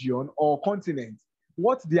or region or continent,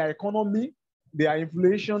 what their economy, their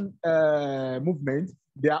inflation movement,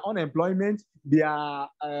 their unemployment, their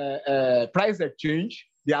price exchange,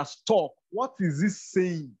 their stock. What is this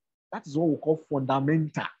saying? That is what we call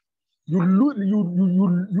fundamental. You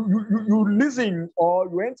listen or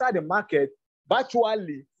you enter the market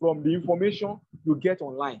virtually from the information you get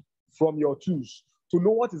online from your tools to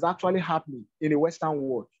know what is actually happening in the Western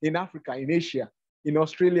world, in Africa, in Asia, in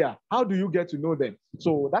Australia. How do you get to know them?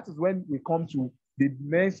 So that is when we come to the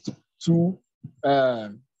next two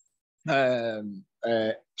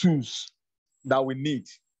tools that we need.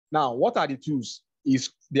 Now, what are the tools?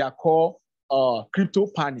 They are called Crypto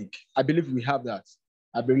Panic. I believe we have that.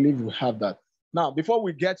 Now, before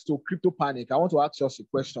we get to Crypto Panic, I want to ask us a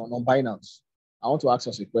question on Binance. And the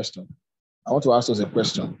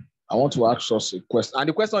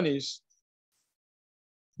question is,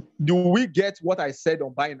 do we get what I said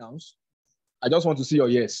on Binance? I just want to see your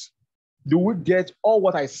yes. Do we get all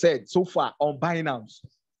what I said so far on Binance?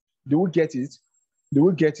 Do we get it?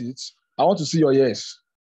 I want to see your yes.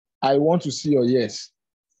 Okay. I want to see your yes.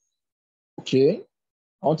 Okay.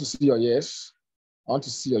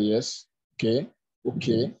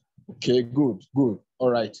 Good. All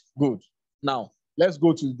right. Good. Now, let's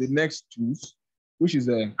go to the next tools, which is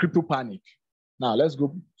a Crypto Panic. Now, let's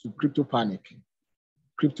go to Crypto Panic.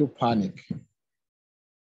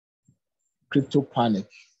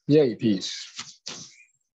 Here it is.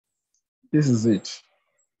 This is it.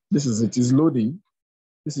 It's loading.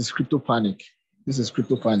 This is Crypto Panic.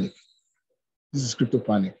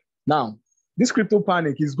 Now, this Crypto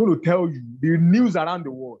Panic is going to tell you the news around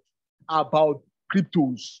the world about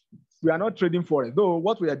cryptos. We are not trading forex, though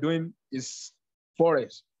what we are doing is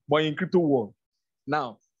forex, but in crypto world.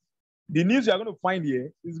 Now, the news you are going to find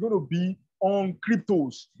here is going to be on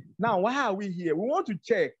cryptos. Now, why are we here? We want to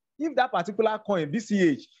check if that particular coin,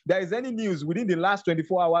 BCH, there is any news within the last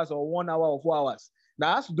 24 hours or 1 hour or 4 hours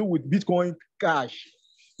that has to do with Bitcoin Cash.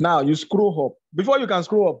 Now, you scroll up. Before you can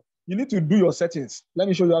scroll up, you need to do your settings. Let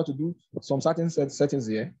me show you how to do some certain settings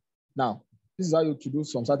here. Now, this is how you to do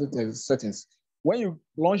some certain settings. When you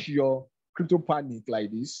launch your Crypto Panic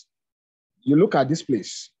like this, you look at this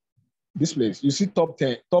place. This place, you see top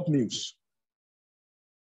 10, top news.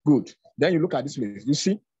 Good. Then you look at this place, you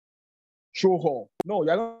see show all. No,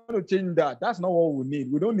 you're going to change that. That's not what we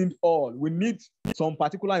need. We don't need all. We need some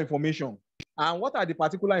particular information. And what are the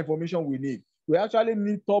particular information we need? We actually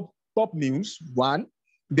need top news, one.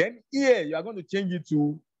 Then here, you are going to change it to,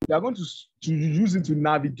 you are going to use it to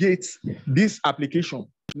navigate this application.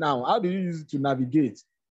 Now, how do you use it to navigate?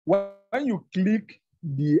 When you click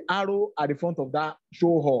the arrow at the front of that show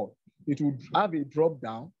all, it will have a drop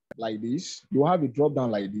down like this. You have a drop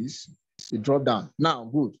down like this, a drop down. Now,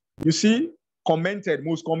 good. You see, commented,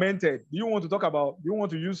 most commented. Do you want to talk about, do you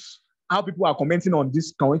want to use how people are commenting on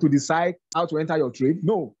this coin to decide how to enter your trade?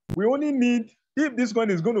 No, we only need if this coin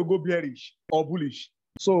is going to go bearish or bullish.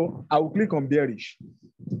 So I will click on bearish.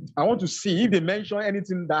 I want to see if they mention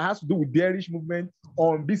anything that has to do with bearish movement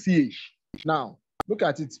on BCH. Now, look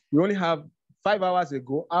at it. We only have 5 hours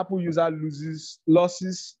ago, Apple user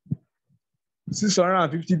losses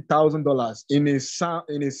 $650,000 in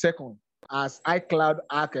a second as iCloud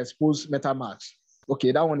hack exposed MetaMask.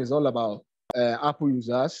 Okay, that one is all about Apple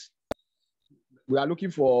users. We are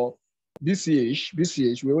looking for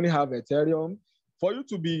BCH. We only have Ethereum. For you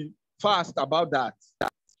to be fast about that,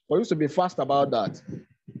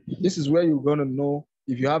 this is where you're going to know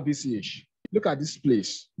if you have BCH. Look at this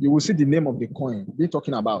place. You will see the name of the coin we're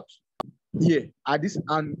talking about. Here, at this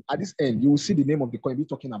end, you will see the name of the coin we're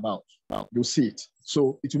talking about. You'll see it.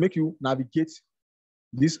 So it will make you navigate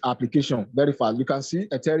this application very fast. You can see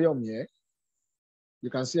Ethereum here. You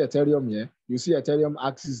see Ethereum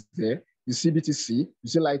axis there. You see BTC. You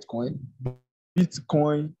see Litecoin,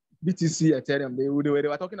 Bitcoin, BTC, Ethereum. They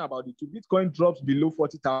were talking about it. Bitcoin drops below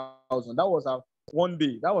 40,000. That was one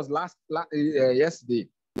day. That was yesterday.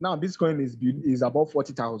 Now Bitcoin is above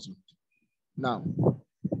 40,000. Now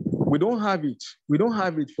we don't have it. We don't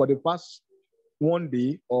have it for the past one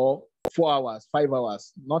day or 4 hours, 5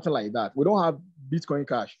 hours, nothing like that. We don't have Bitcoin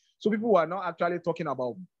Cash. So people are not actually talking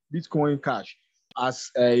about Bitcoin Cash as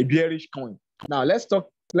a bearish coin. Now let's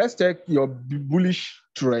check your bullish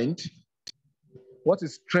trend. What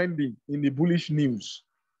is trending in the bullish news?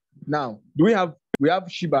 Now, we have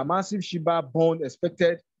Shiba, massive Shiba bond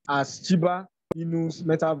expected as Shiba Inus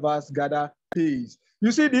Metaverse gather pays.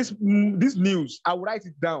 You see this news, I will write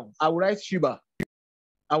it down. I will write Shiba.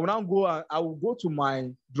 I will go to my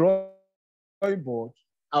drawing board.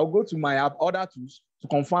 I'll go to my other tools to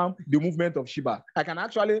confirm the movement of Shiba. I can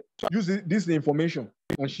actually use this information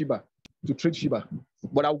on Shiba to trade Shiba,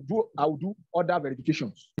 but I will do other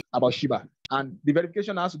verifications about Shiba. And the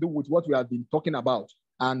verification has to do with what we have been talking about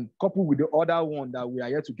and coupled with the other one that we are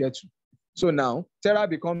yet to get to. So now Terra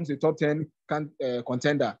becomes a top 10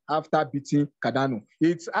 contender after beating Cardano.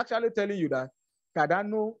 It's actually telling you that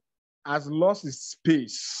Cardano has lost its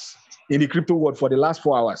space in the crypto world for the last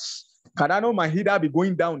 4 hours. Cardano might either be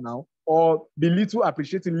going down now or be little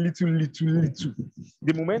appreciating little.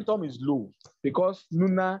 The momentum is low because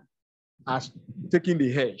Luna has taken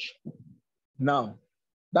the hedge. Now,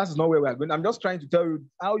 that's not where we're going. I'm just trying to tell you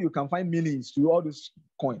how you can find meanings to all this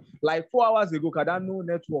coin. Like 4 hours ago, Cardano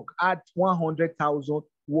network had 100,000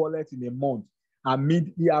 wallets in a month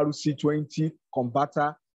amid ERC20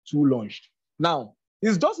 Converter 2 launched. Now,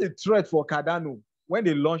 it's just a threat for Cardano when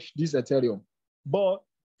they launched this Ethereum. But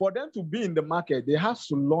for them to be in the market, they have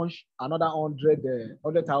to launch another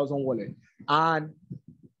 100,000 wallet. And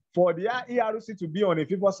for the ERC to be on a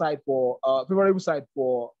favorable side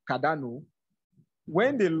for Cardano,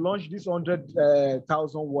 when they launch this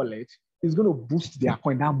 100,000 wallet, it's going to boost their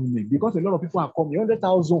coin that moment because a lot of people are coming.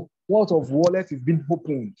 100,000 worth of wallet is being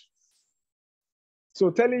opened.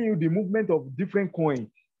 So telling you the movement of different coins,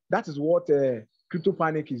 that is what Crypto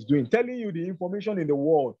Panic is doing. Telling you the information in the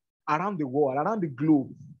world, around the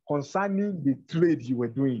globe, concerning the trade you were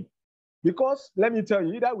doing. Because let me tell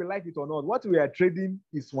you, either we like it or not, what we are trading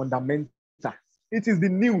is fundamental. It is the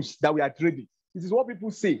news that we are trading. It is what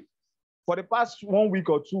people say. For the past 1 week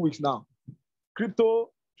or 2 weeks now,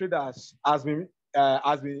 crypto traders has been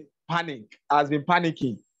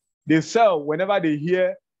panicking. They sell whenever they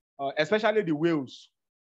hear, especially the whales.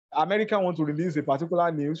 America want to release a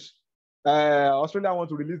particular news. Australia want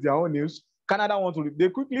to release their own news. Canada want to. They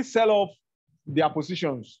quickly sell off their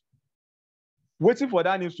positions, waiting for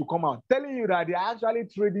that news to come out, telling you that they are actually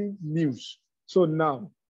trading news. So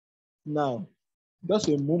now, just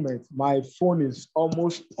a moment. My phone is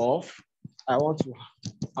almost off. I want to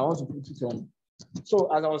put it on.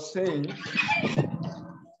 So as I was saying,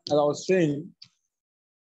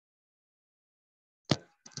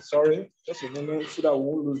 sorry, just a moment so that we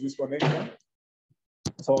won't lose this connection.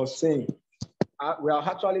 So I was saying, we are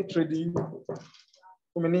actually trading.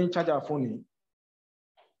 How many charge our phone?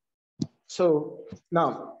 So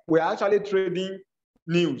now we're actually trading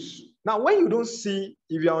news. Now, when you don't see,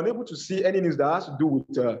 if you're unable to see any news that has to do with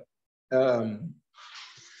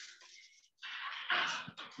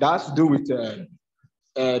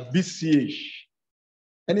BCH,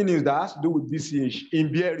 any news that has to do with BCH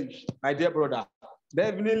in bearish, my dear brother,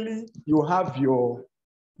 definitely you have your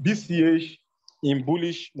BCH in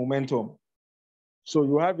bullish momentum. So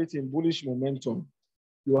you have it in bullish momentum.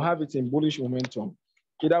 You have it in bullish momentum.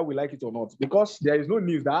 Either we like it or not, because there is no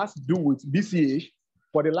news that has to do with BCH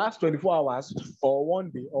for the last 24 hours or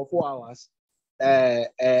 1 day or 4 hours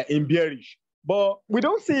in bearish. But we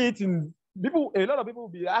don't see it in people. A lot of people will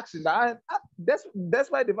be asking that. That's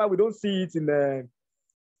why the fact we don't see it in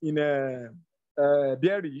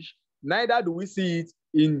bearish. Neither do we see it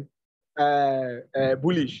in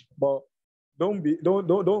bullish. But don't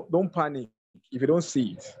panic if you don't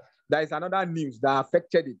see it. There is another news that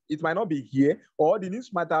affected it. It might not be here, or the news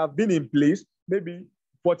might have been in place maybe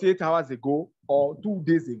 48 hours ago, or 2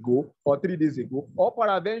 days ago, or 3 days ago, or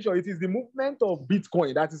peradventure, it is the movement of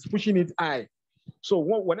Bitcoin that is pushing it high. So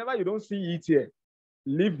whenever you don't see it here,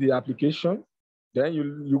 leave the application. Then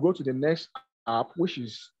you go to the next app, which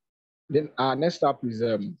is then our next app is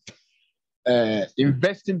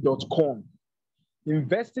investing.com.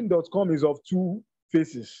 Investing.com is of two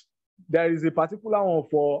faces. There is a particular one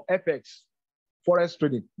for FX, forex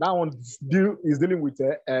trading. That one is dealing with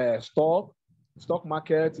stock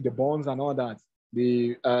market, the bonds and all that.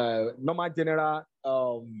 The normal general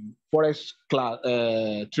forex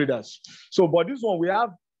traders. So, but this one we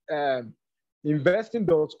have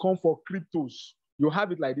investing.com for cryptos. You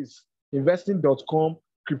have it like this: investing.com,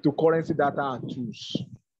 cryptocurrency data and tools.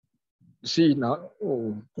 See now,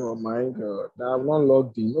 oh my God, I'm not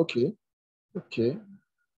logged in. Okay.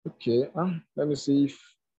 Let me see if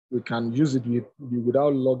we can use it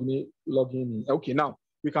without logging in. Okay, now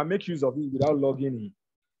we can make use of it without logging in.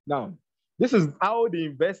 Now, this is how the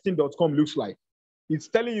investing.com looks like. It's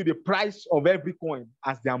telling you the price of every coin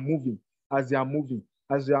as they are moving. You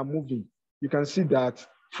can see that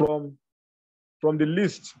from the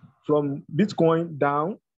list, from Bitcoin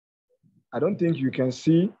down. I don't think you can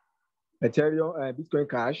see Ethereum, Bitcoin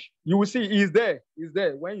Cash. You will see it's there.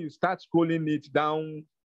 When you start scrolling it down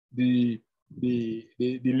the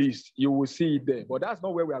list, you will see it there. But that's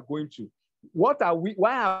not where we are going to. Why are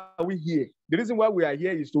we here? The reason why we are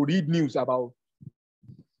here is to read news about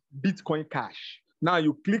Bitcoin Cash. Now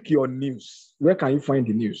you click your news. Where can you find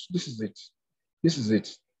the news? This is it.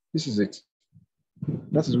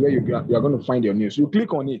 That is where you are going to find your news. You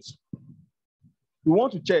click on it. You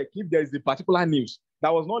want to check if there is a particular news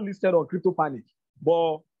that was not listed on Crypto Panic,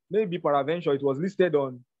 but maybe peradventure it was listed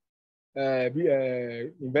on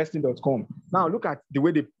investing.com. Now look at the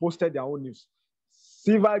way they posted their own news.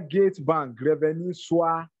 Silvergate Bank revenue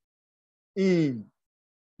soar in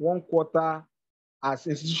 1 quarter as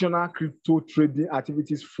institutional crypto trading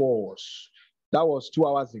activities falls. That was 2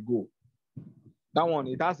 hours ago. That one,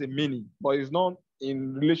 it has a meaning, but it's not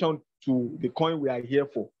in relation to the coin we are here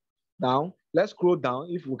for. Now, let's scroll down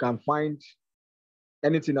if we can find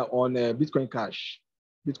anything on Bitcoin Cash.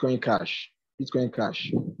 Bitcoin Cash.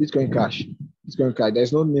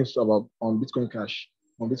 There's no news about on Bitcoin Cash.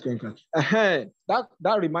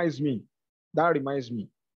 That reminds me.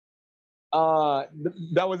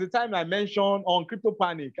 There was a time I mentioned on Crypto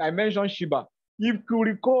Panic. I mentioned Shiba. If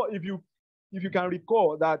you can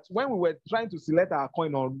recall that when we were trying to select our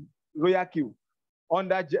coin on Royal Q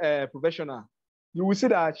under professional, you will see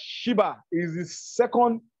that Shiba is the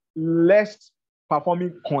second least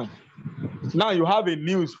performing coin. Now you have a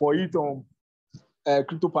news for it on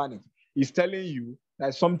Crypto Panic. It's telling you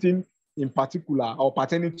that something in particular or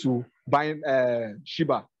pertaining to buying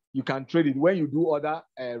Shiba, you can trade it when you do other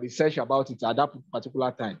research about it at that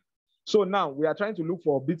particular time. So now we are trying to look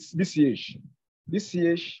for BCH,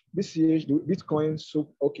 Bitcoin.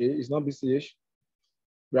 So okay, it's not BCH.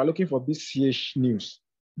 We are looking for BCH news.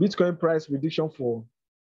 Bitcoin price prediction for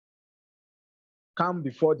calm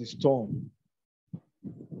before the storm.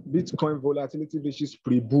 Bitcoin volatility reaches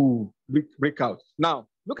pre-bull breakout. Now,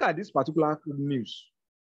 look at this particular news.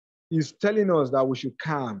 It's telling us that we should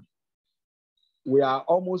calm. We are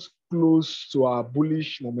almost close to our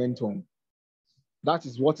bullish momentum. That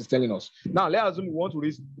is what it's telling us. Now, let's assume we want to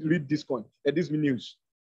read this coin, this news.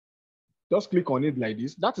 Just click on it like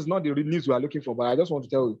this. That is not the news we are looking for, but I just want to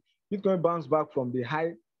tell you, Bitcoin bounced back from the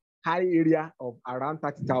high area of around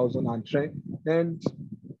 30,000 and trend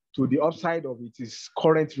to the upside of its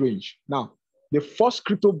current range. Now, the first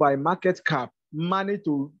crypto by market cap managed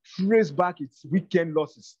to trace back its weekend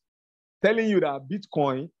losses, telling you that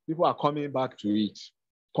Bitcoin, people are coming back to it.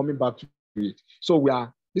 So we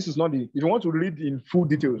are This is not the, if you want to read in full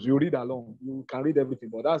details, you read along. You can read everything,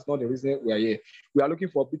 but that's not the reason we are here. We are looking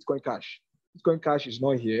for Bitcoin Cash. Bitcoin Cash is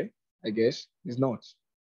not here, I guess. It's not.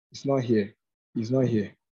 It's not here. It's not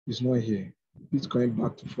here. It's not here. Bitcoin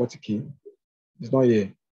back to 40K. It's not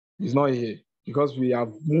here. It's not here. Because we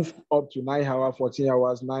have moved up to 9 hours, 14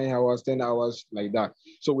 hours, 9 hours, 10 hours, like that.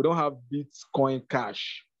 So we don't have Bitcoin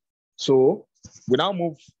Cash. So we now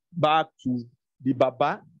move back to the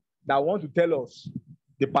Baba that want to tell us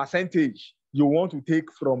the percentage you want to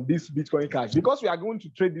take from this Bitcoin Cash. Because we are going to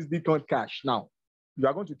trade this Bitcoin Cash now. You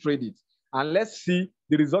are going to trade it. And let's see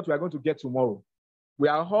the result we are going to get tomorrow. We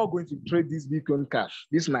are all going to trade this Bitcoin Cash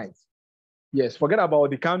this night. Yes, forget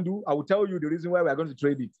about the candle. I will tell you the reason why we are going to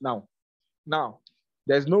trade it now. Now,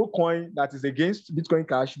 there's no coin that is against Bitcoin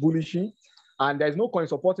Cash, bullish, and there's no coin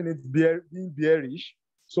supporting it being bearish.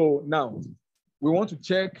 So now, we want to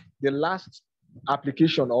check the last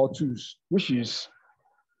application or tools, which is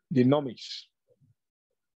the Nomics.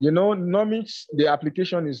 You know, Nomics, the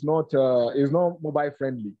application is not mobile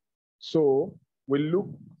friendly. So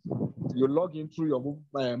you log in through your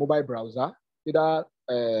mobile browser, either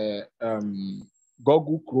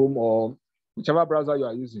Google Chrome or whichever browser you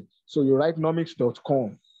are using. So you write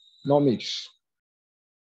nomics.com,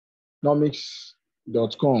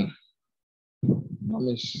 nomics.com,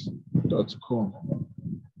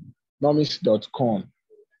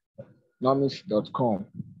 nomics.com.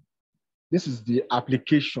 This is the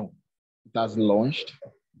application it has launched.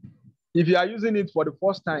 If you are using it for the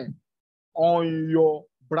first time on your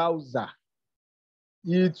browser,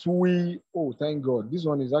 it will, oh, thank God, this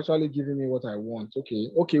one is actually giving me what I want.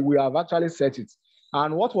 Okay, we have actually set it.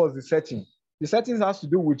 And what was the setting? The settings has to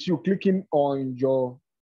do with you clicking on your,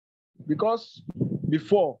 because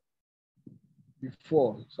before this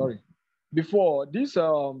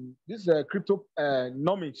crypto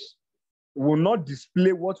nomics will not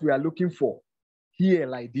display what we are looking for here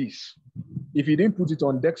like this. If you didn't put it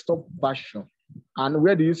on desktop version, and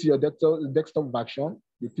where do you see your desktop version?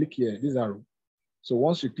 You click here, this arrow. So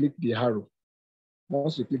once you click the arrow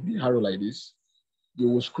like this, you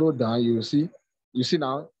will scroll down, you will see,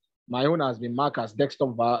 now, my own has been marked as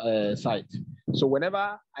desktop site. So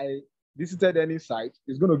whenever I visited any site,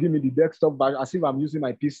 it's going to give me the desktop version as if I'm using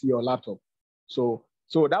my PC or laptop. So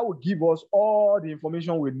that will give us all the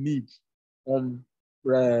information we need on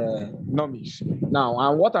Nomics. Now,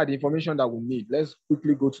 and what are the information that we need? Let's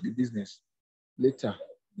quickly go to the business. Later,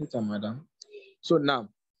 madam. So now,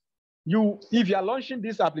 if you are launching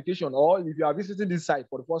this application or if you are visiting this site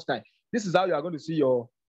for the first time, this is how you are going to see your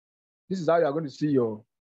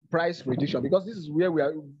price prediction, because this is where we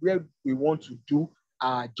want to do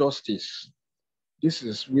our justice. This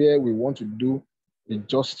is where we want to do the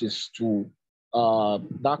justice to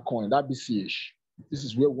that coin, that BCH. This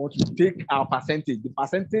is where we want to take our percentage, the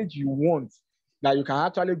percentage you want that you can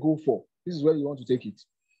actually go for. This is where you want to take it.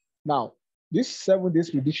 Now, this 7 days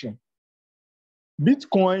prediction,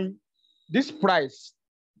 Bitcoin, this price,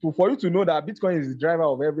 for you to know that Bitcoin is the driver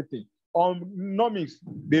of everything. On Nomics,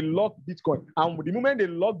 they lock Bitcoin. And the moment they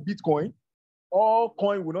lock Bitcoin, all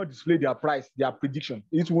coin will not display their price, their prediction.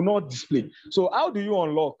 It will not display. So how do you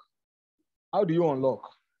unlock?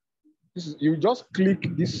 You just click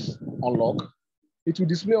this unlock. It will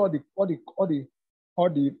display all the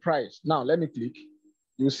price. Now let me click.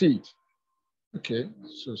 You'll see it. Okay.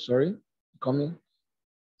 So sorry, coming.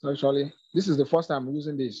 So actually, this is the first time I'm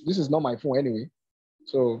using this. This is not my phone anyway.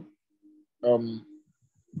 So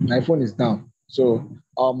my phone is down. So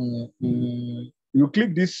you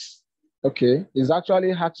click this. Okay, it's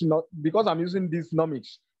actually actually not, because I'm using this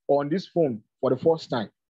Nomics on this phone for the first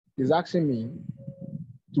time. It's asking me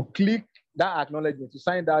to click that acknowledgement, to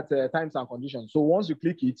sign that terms and conditions. So once you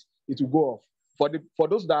click it, it will go off. For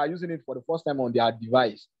those that are using it for the first time on their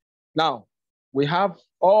device. Now we have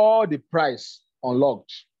all the price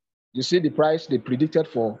unlocked. You see the price they predicted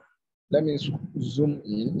for. Let me zoom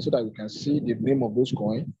in so that we can see the name of those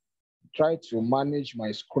coins. Try to manage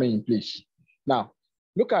my screen, please. Now,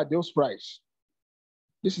 look at those price.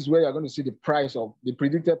 This is where you're going to see the price of the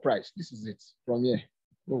predicted price. This is it from here.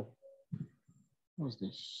 Oh, what's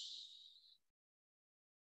this?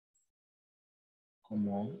 Come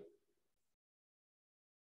on.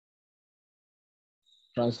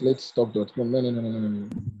 Translate stock.com. No.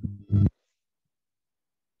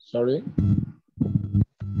 Sorry.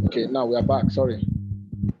 Okay, now we are back. Sorry.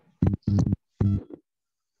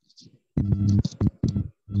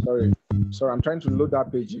 Sorry, I'm trying to load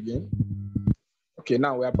that page again. Okay,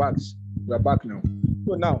 now we are back. We are back now.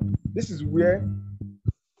 So now this is where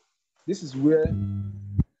you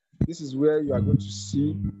are going to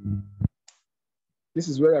see. This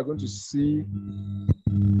is where you are going to see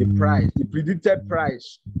the price, the predicted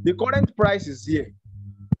price. The current price is here,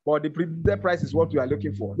 but the predicted price is what we are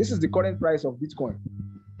looking for. This is the current price of Bitcoin.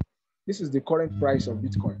 This is the current price of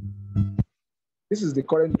Bitcoin. This is the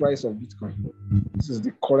current price of Bitcoin. This is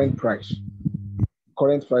the current price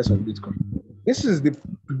of Bitcoin. This is the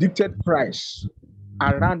predicted price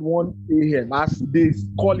around 1 a.m. as they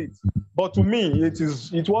call it. But to me,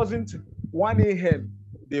 it wasn't 1 a.m.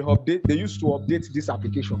 They used to update this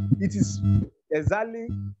application. It is exactly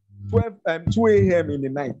 2 a.m. in the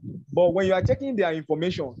night. But when you are checking their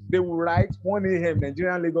information, they will write 1 a.m.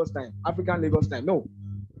 Nigerian Lagos time, African Lagos time. No,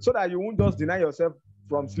 so that you won't just deny yourself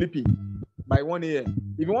from sleeping by 1 a.m.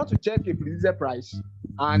 If you want to check a predicted price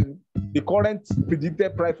and the current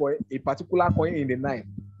predicted price for a particular coin in the night,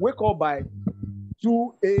 wake up by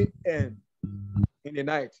 2 a.m. in the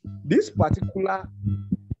night. This particular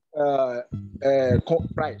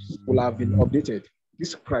price will have been updated.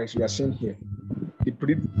 This price we are seeing here, the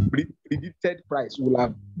predicted price will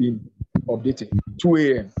have been updated 2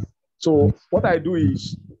 a.m. So what I do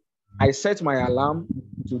is I set my alarm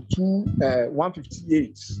to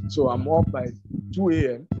 1:58. So I'm up by 2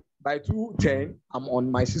 a.m. By 2:10, I'm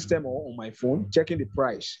on my system or on my phone checking the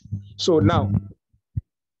price. So now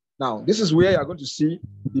this is where you're going to see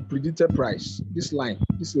the predicted price. This line.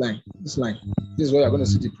 This is where you're going to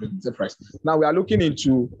see the predicted price. Now we are looking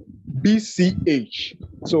into BCH.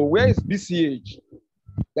 So where is BCH?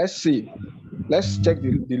 Let's see. Let's check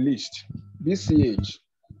the list. BCH.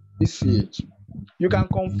 You can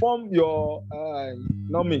confirm your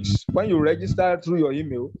nomics when you register through your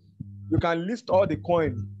email. You can list all the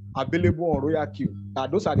coins available on Royal Queue.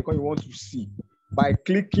 Those are the coins you want to see by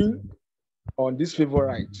clicking on this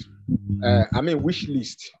favorite. Wish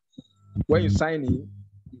list. When you sign in,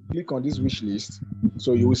 you click on this wish list.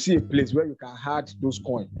 So you will see a place where you can add those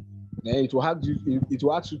coins. Then it will ask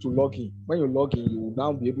you to log in. When you log in, you will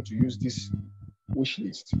now be able to use this wish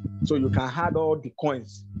list. So you can add all the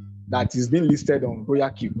coins that is being listed on Royal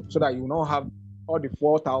Queue, so that you now have all the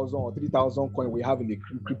 4,000 or 3,000 coins we have in the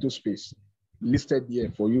crypto space listed here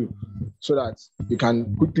for you, so that you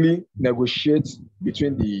can quickly negotiate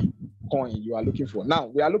between the coin you are looking for. Now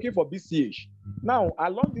we are looking for BCH. Now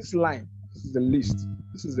along this line, this is the list.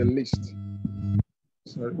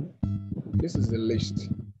 Sorry, this is the list.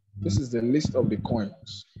 This is the list of the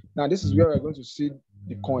coins. Now this is where we're going to see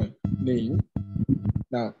the coin name.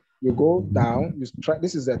 Now you go down, you try.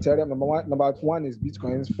 This is Ethereum. Number one is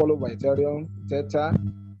Bitcoin, followed by Ethereum, Theta,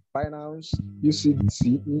 Binance,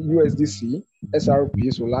 USDC,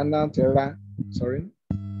 SRP, Solana,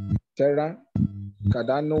 Terra,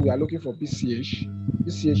 Cardano. We are looking for BCH.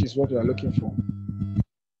 BCH is what we are looking for.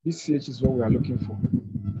 BCH.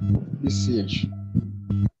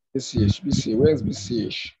 Where is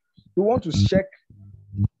BCH? We want to check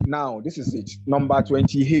now. This is it. Number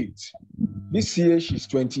 28. BCH is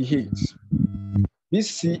 28.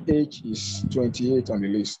 BCH is 28 on the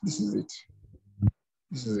list. This is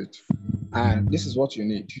it. And this is what you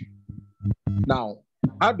need. Now,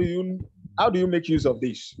 how do you make use of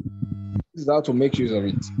this? This is how to make use of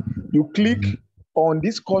it. You click on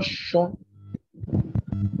this caution.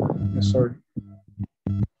 Sorry.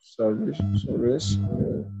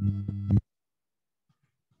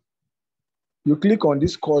 You click on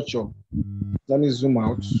this culture. Let me zoom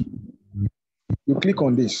out. You click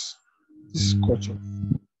on this culture.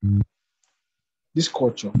 This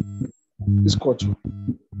culture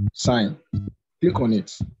sign. Click on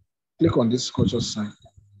it. Click on this culture sign.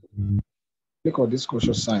 Click on this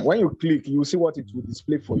culture sign. When you click, you will see what it will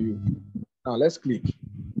display for you. Now let's click.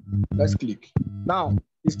 Now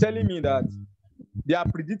it's telling me that their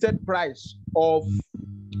predicted price of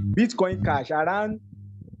Bitcoin Cash around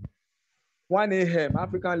 1 a.m.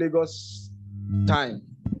 African Lagos time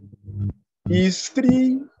is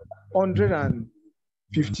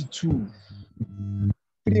 $352.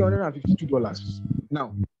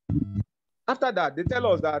 Now, after that, they tell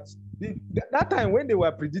us that that time when they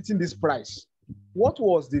were predicting this price, what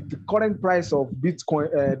was the current price of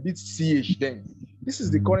Bitcoin, BCH then? This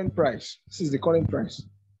is the current price.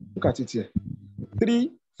 Look at it here.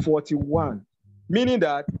 341, meaning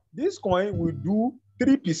that this coin will do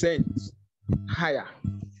 3% higher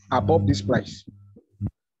above this price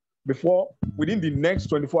before within the next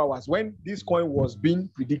 24 hours when this coin was being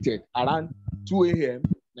predicted around 2 a.m.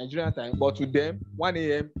 Nigerian time, but to them 1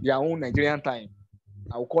 a.m. their own Nigerian time.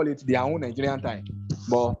 I will call it their own Nigerian time,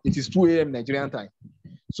 but it is 2 a.m. Nigerian time.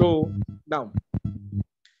 So now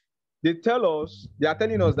they are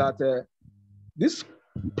telling us that this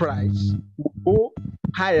price will go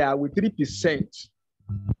higher with 3%,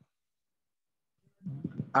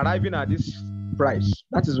 arriving at this price.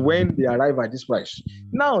 That is when they arrive at this price.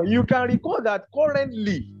 Now, you can recall that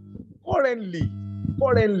currently,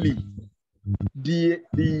 the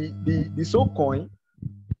SO coin,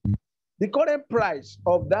 the current price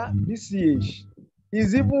of that BCH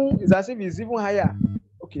is as if it's even higher.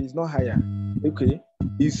 Okay, it's not higher. Okay,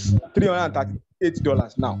 it's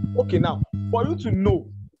 $338 now. Okay, now for you to know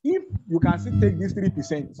if you can still take this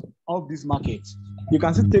 3% of this market, you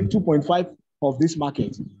can still take 2.5 of this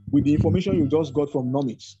market with the information you just got from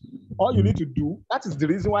Nomics. All you need to do, that is the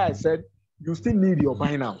reason why I said you still need your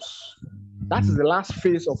Binance. That is the last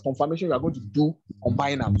phase of confirmation you are going to do on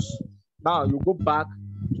Binance. Now you go back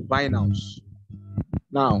to Binance.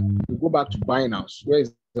 Now you go back to Binance. Where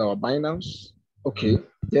is our Binance? Okay,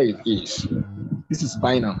 there it is. This is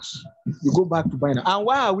Binance. You go back to Binance. And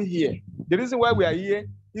why are we here? The reason why we are here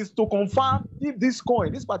is to confirm if this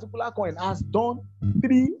coin, this particular coin, has done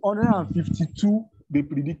 352 they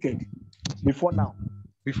predicted before now,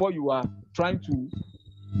 before you are trying to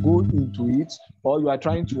go into it or you are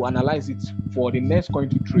trying to analyze it for the next coin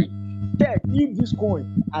to trade. Check if this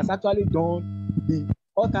coin has actually done the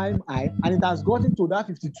all-time high and it has gotten to that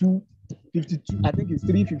 52, I think it's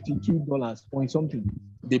 $352 point something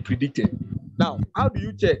they predicted. Now, how do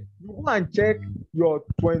you check? You go and check your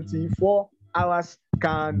 24 hours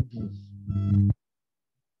candle.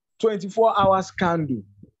 24 hours candle.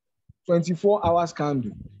 24 hours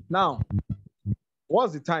candle. Now,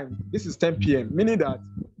 what's the time? This is 10 p.m., meaning that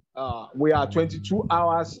we are 22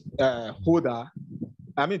 hours holder.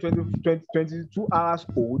 I mean, 22 hours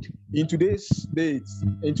old in today's date,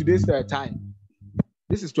 in today's time.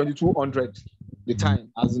 This is 2200, the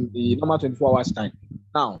time, as in the normal 24 hours time.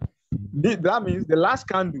 Now, that means the last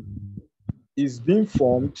candle is being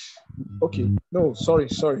formed. Okay, no, sorry.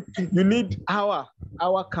 You need hour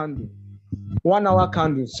candle. 1 hour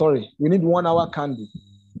candle, sorry. We need 1 hour candle.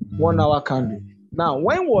 1 hour candle. Now,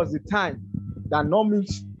 when was the time that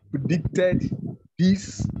Nomics predicted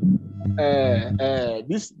this?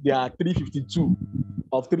 They are 352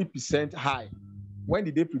 of 3% high. When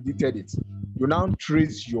did they predicted it? You now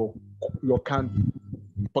trace your candle.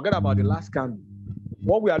 Forget about the last candle.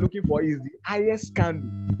 What we are looking for is the highest candle.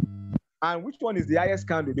 And which one is the highest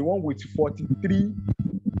candle? The one with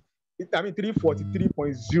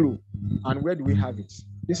 343.0. And where do we have it?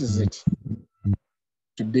 This is it.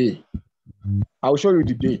 Today. I will show you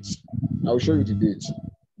the date.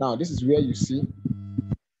 Now, this is where you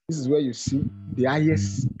see the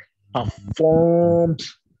highest performed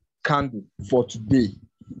candle for today.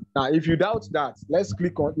 Now, if you doubt that, let's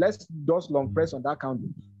just long press on that candle.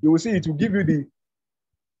 You will see it will give you the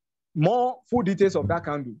more full details of that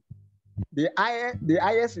candle. The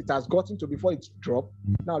highest it has gotten to before it dropped.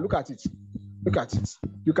 Now look at it. You can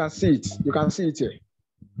see it. Here.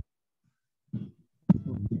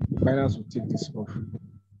 Binance will take this off.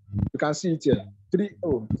 You can see it here.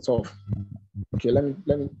 It's off. Okay, let me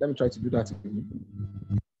try to do that again.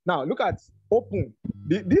 Now look at open.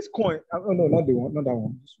 This coin. Oh no, not that one.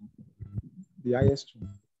 This one. The highest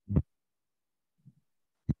one.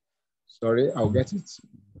 Sorry, I'll get it.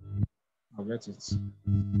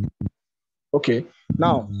 Okay,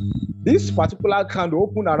 now this particular candle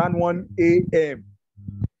opened around 1 a.m.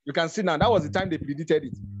 You can see now that was the time they predicted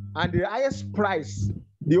it, and the highest price,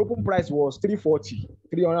 the open price was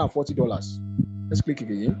 $340. Let's click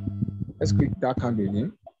again. Let's click that candle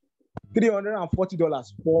again.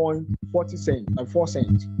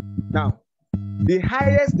 $340.40. Now, the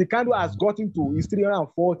highest the candle has gotten to is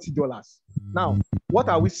 $340. Now, what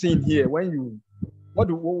are we seeing here? What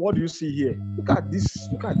do you see here? Look at this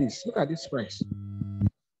price.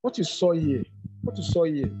 What you saw here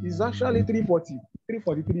is actually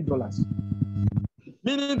 $343.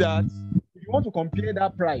 Meaning that if you want to compare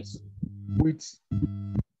that price with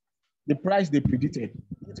the price they predicted,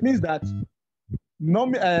 it means that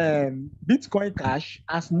Bitcoin Cash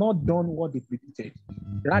has not done what they predicted.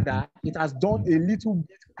 Rather, it has done a little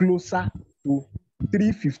bit closer to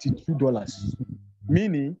 $352.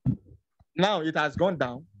 Meaning, now it has gone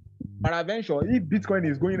down, but eventually, if Bitcoin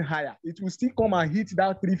is going higher, it will still come and hit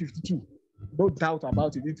that 352. No doubt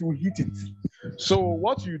about it, it will hit it. So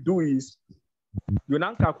what you do is, you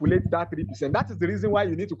now calculate that 3%. That is the reason why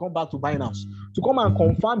you need to come back to Binance, to come and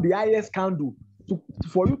confirm the highest candle,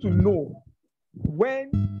 for you to know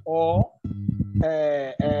when or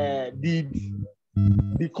the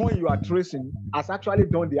coin you are tracing has actually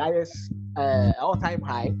done the highest all-time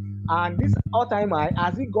high. And this all-time high,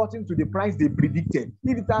 has it gotten to the price they predicted?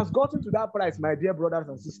 If it has gotten to that price, my dear brothers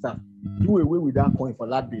and sisters, do away with that coin for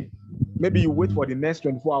that day. Maybe you wait for the next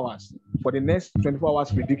 24 hours, for the next 24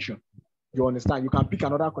 hours prediction. You understand? You can pick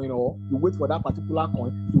another coin, or you wait for that particular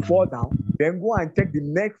coin to fall down, then go and check the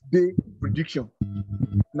next day prediction.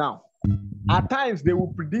 Now, at times they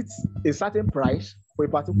will predict a certain price for a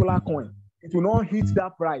particular coin. It will not hit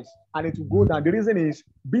that price and it will go down. The reason is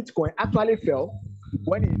Bitcoin actually fell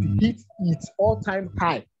when it hit its all-time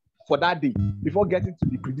high for that day before getting to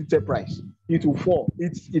the predicted price. It will fall.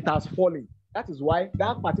 It has fallen. That is why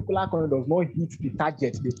that particular coin does not hit the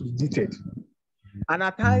target they predicted. And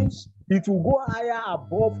at times, it will go higher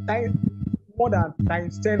above more than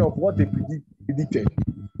times 10 of what they predicted.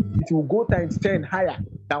 It will go times 10 higher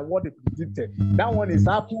than what they predicted. That one is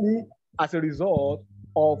happening as a result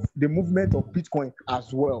of the movement of Bitcoin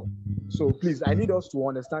as well. So please, I need us to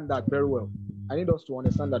understand that very well.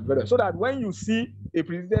 So that when you see a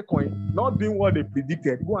predicted coin not doing what they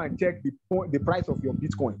predicted, go and check the price of your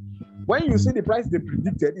Bitcoin. When you see the price they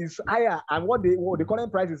predicted is higher and what the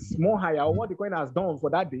current price is more higher, or what the coin has done for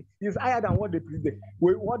that day is higher than what they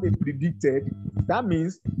predicted, that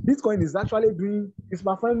means Bitcoin is actually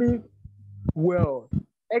performing well,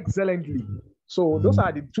 excellently. So those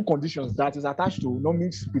are the two conditions that is attached to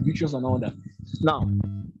nomics, predictions, and all that. Now,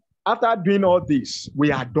 after doing all this,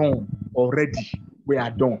 we are done already. We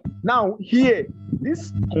are done. Now, here,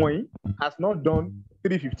 this coin has not done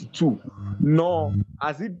 352, nor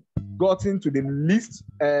has it gotten to the least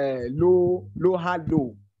low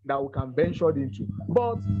that we can venture into.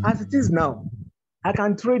 But as it is now, I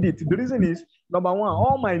can trade it. The reason is, number one,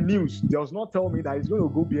 all my news does not tell me that it's going to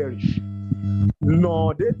go bearish.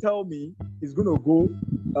 No, they tell me it's going to go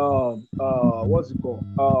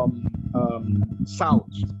south.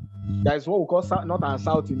 That is what we call south, north and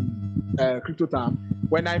south in crypto term.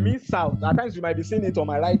 When I mean south, at times you might be seeing it on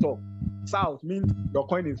my write-up. South means your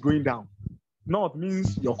coin is going down. North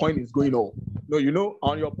means your coin is going up. No, you know,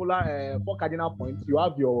 on your polar 4 cardinal points, you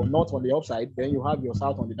have your north on the upside, then you have your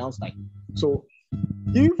south on the downside. So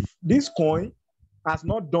if this coin has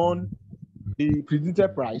not done the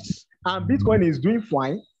predicted price and Bitcoin is doing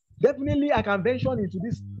fine, definitely I can venture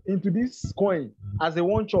into this coin as a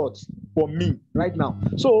one shot for me right now.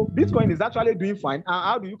 So Bitcoin is actually doing fine. And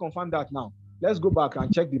how do you confirm that now? Let's go back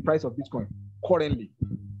and check the price of Bitcoin currently.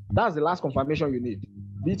 That's the last confirmation you need.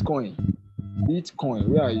 Bitcoin,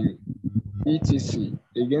 where are you? BTC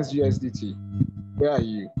against USDT. Where are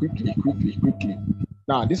you? Quickly.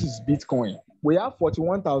 Now, this is Bitcoin. We have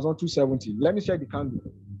 41,270. Let me check the candle.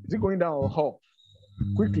 Is it going down or up?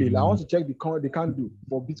 Quickly, I want to check the candle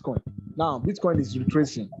for Bitcoin. Now, Bitcoin is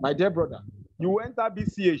retracing. My dear brother, you enter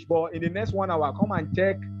BCH, but in the next 1 hour, come and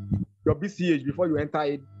check your BCH before you enter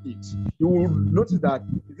it. You will notice that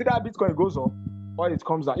either Bitcoin goes up or it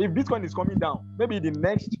comes down. If Bitcoin is coming down, maybe the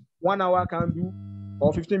next 1 hour candle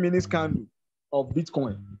or 15 minutes candle of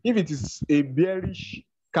Bitcoin. If it is a bearish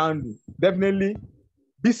candle, definitely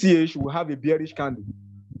BCH will have a bearish candle.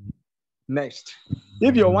 Next,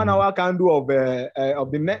 if your 1 hour candle of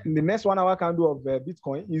the next 1 hour candle of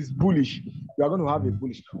Bitcoin is bullish, you are going to have a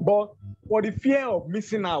bullish. But for the fear of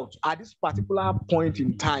missing out at this particular point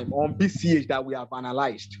in time on BCH that we have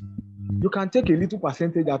analyzed, you can take a little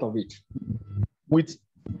percentage out of it with,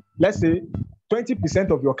 let's say,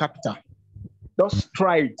 20% of your capital. Just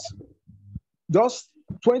try it. Just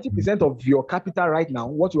 20% of your capital right now,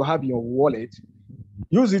 what you have in your wallet,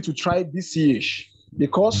 use it to try BCH.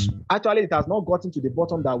 Because actually it has not gotten to the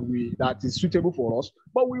bottom that is suitable for us,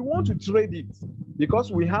 but we want to trade it because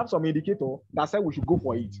we have some indicator that said we should go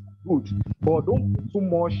for it. Good, but don't put too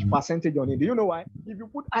much percentage on it. Do you know why? If you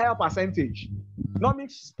put higher percentage,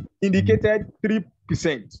 nomics indicated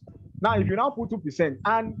 3%. Now, if you now put 2%,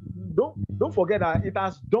 and don't forget that it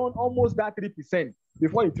has done almost that 3%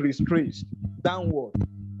 before it retraced downward.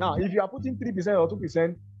 Now, if you are putting 3% or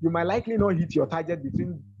 2%, you might likely not hit your target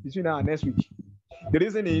between now and next week. The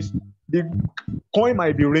reason is the coin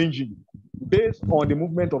might be ranging based on the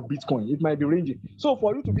movement of Bitcoin. It might be ranging. So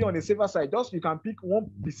for you to be on the safer side, just you can pick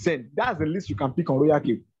 1%. That's the least you can pick on Royal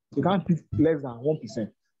Q. You can't pick less than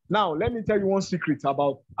 1%. Now, let me tell you one secret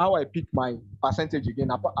about how I pick my percentage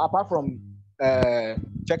again, apart from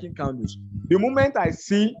checking candles. The moment I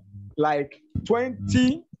see like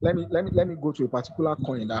 20, let me go to a particular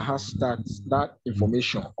coin that has that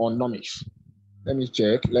information on nomics. Let me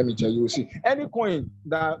check. You will see any coin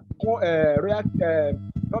that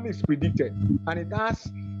nomics predicted, and it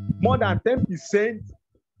has more than 10%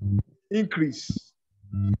 increase.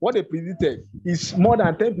 What they predicted is more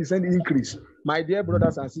than 10% increase. My dear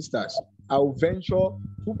brothers and sisters, I will venture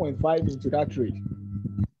 2.5 into that trade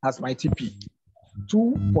as my TP.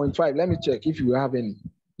 2.5. Let me check if you have any.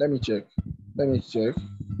 Let me check. 90,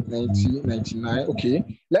 99. Okay.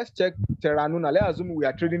 Let's check Terra Luna. Let's assume we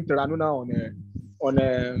are trading Terra Luna on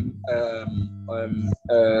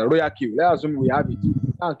Royal Q. Let's assume we have it.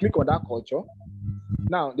 Now click on that culture.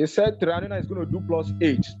 Now they said Trianina is going to do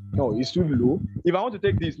 +8. No, it's too low. If I want to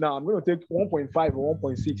take this now, I'm going to take 1.5 or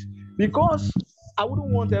 1.6 because I wouldn't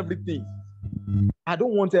want everything. I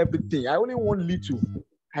don't want everything. I only want little.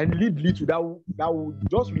 I need little that will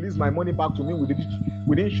just release my money back to me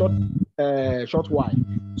within short while.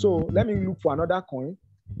 So let me look for another coin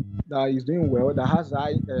that is doing well, that has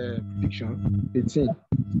high prediction.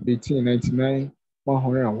 18, 99,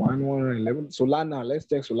 101, 111. Solana, let's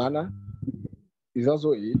check Solana. Is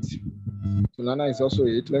also 8. Solana is also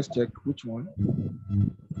 8. Let's check which one.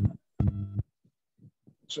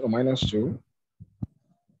 So -2.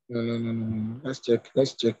 No. Let's check.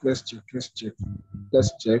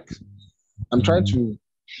 I'm trying to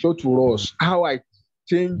show to us how I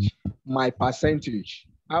change my percentage,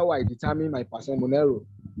 how I determine my percent. Monero.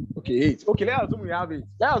 Okay, 8. Okay, let's assume we have 8.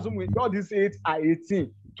 Let's assume all these 8 are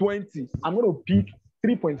 18, 20. I'm going to pick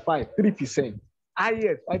 3.5, 3%.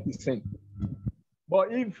 Highest 5%.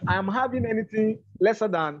 But if I'm having anything lesser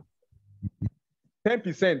than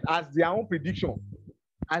 10% as their own prediction,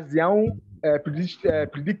 as their own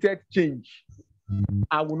predicted change,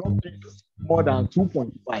 I will not pick more than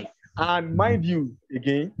 2.5. And mind you,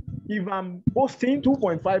 again, if I'm posting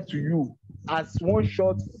 2.5 to you as one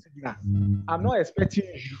short signal, I'm not expecting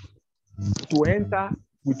you to enter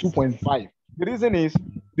with 2.5. The reason is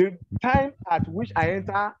the time at which I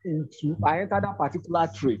enter that particular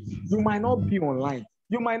trade, you might not be online.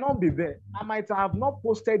 You might not be there. I might have not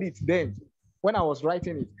posted it then when I was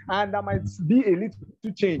writing it. And there might be a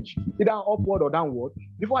little change, either upward or downward,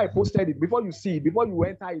 before I posted it, before you see it, before you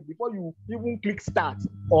enter it, before you even click start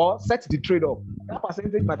or set the trade up. That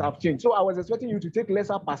percentage might have changed. So I was expecting you to take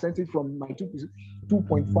lesser percentage from my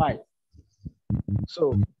 2.5.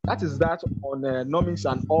 So that is that on nomics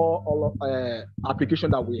and all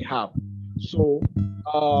application that we have. So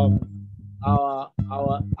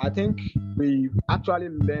I think we actually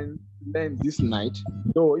learned this night.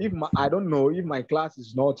 Though I don't know if my class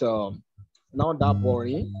is not that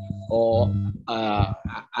boring, or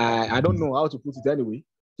I don't know how to put it anyway,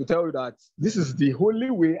 to tell you that this is the only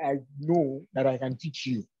way I know that I can teach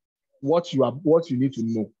you what you need to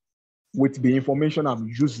know with the information I'm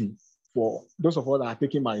using. For those of us that are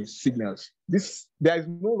taking my signals, there is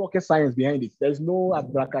no rocket science behind it. There is no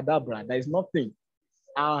abracadabra. There is nothing.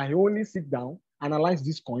 I only sit down, analyze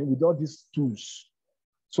this coin with all these tools.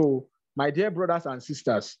 So, my dear brothers and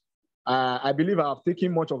sisters, I believe I have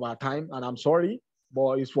taken much of our time, and I'm sorry,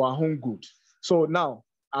 but it's for our own good. So now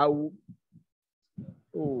I will.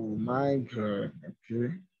 Oh my God.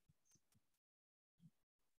 Okay.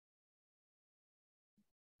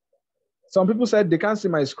 Some people said they can't see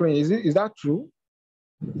my screen. Is that true?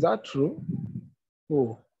 Is that true?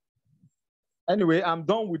 Oh. Anyway, I'm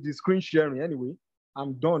done with the screen sharing. Anyway,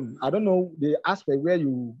 I'm done. I don't know the aspect where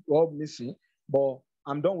you all missing, but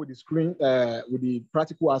I'm done with the screen, with the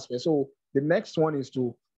practical aspect. So the next one is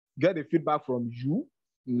to get the feedback from you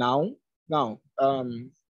now.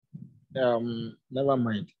 Never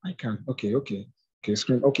mind. I can't. Okay.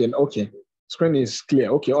 Screen. Okay. Screen is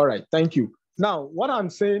clear. Okay. All right. Thank you. Now, what I'm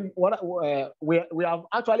saying, we have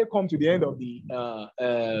actually come to the end of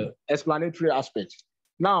the explanatory aspect.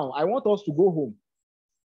 Now, I want us to go home.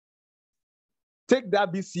 Take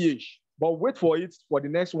that BCH, but wait for it for the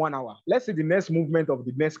next 1 hour. Let's see the next movement of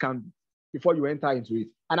the next candle before you enter into it.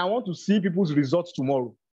 And I want to see people's results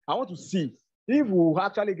tomorrow. I want to see if we will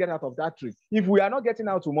actually get out of that trade. If we are not getting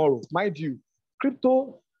out tomorrow, mind you,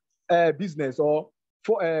 crypto business or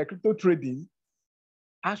for crypto trading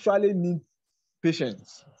actually need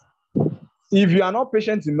patience. If you are not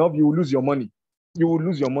patient enough, you will lose your money. You will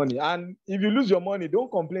lose your money. And if you lose your money,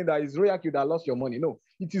 don't complain that it's Royaku that lost your money. No,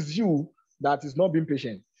 it is you that is not being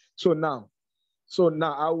patient. So now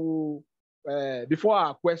I will, before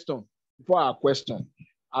our question,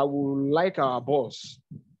 I would like our boss,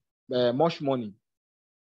 Much Money,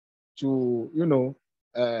 to,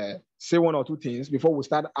 say one or two things before we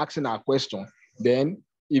start asking our question. Then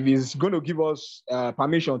if he's going to give us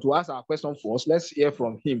permission to ask our question first, let's hear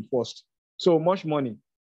from him first. So Much Money,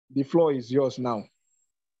 the floor is yours now.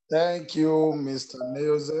 Thank you, Mr.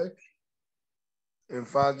 Neyozek. In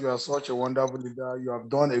fact, you are such a wonderful leader. You have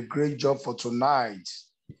done a great job for tonight.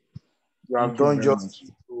 You have done justice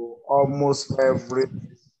to almost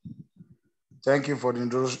everything. Thank you for the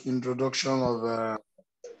introduction of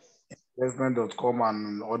investment.com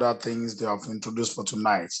and other things they have introduced for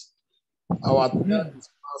tonight. Our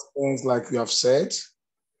things like you have said.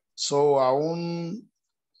 So I won't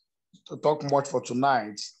talk much for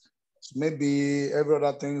tonight. So maybe every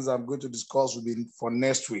other things I'm going to discuss will be for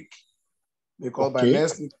next week. Because by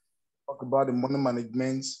next week, we'll talk about the money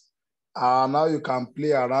management Now you can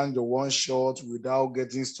play around your one shot without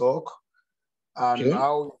getting stuck, and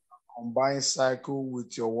how you can combine cycle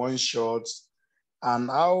with your one shot, and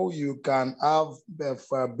how you can have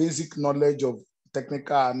basic knowledge of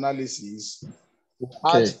technical analysis to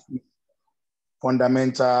add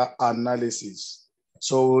fundamental analysis.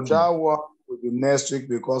 So that one will be next week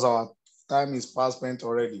because our time is fast spent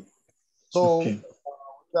already. So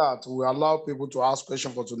that we allow people to ask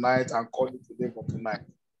questions for tonight and call it today for tonight.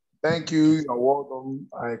 Thank you. You're welcome.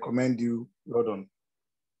 I commend you. Well done.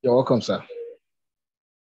 You're welcome, sir.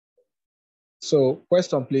 So,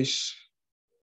 question, please.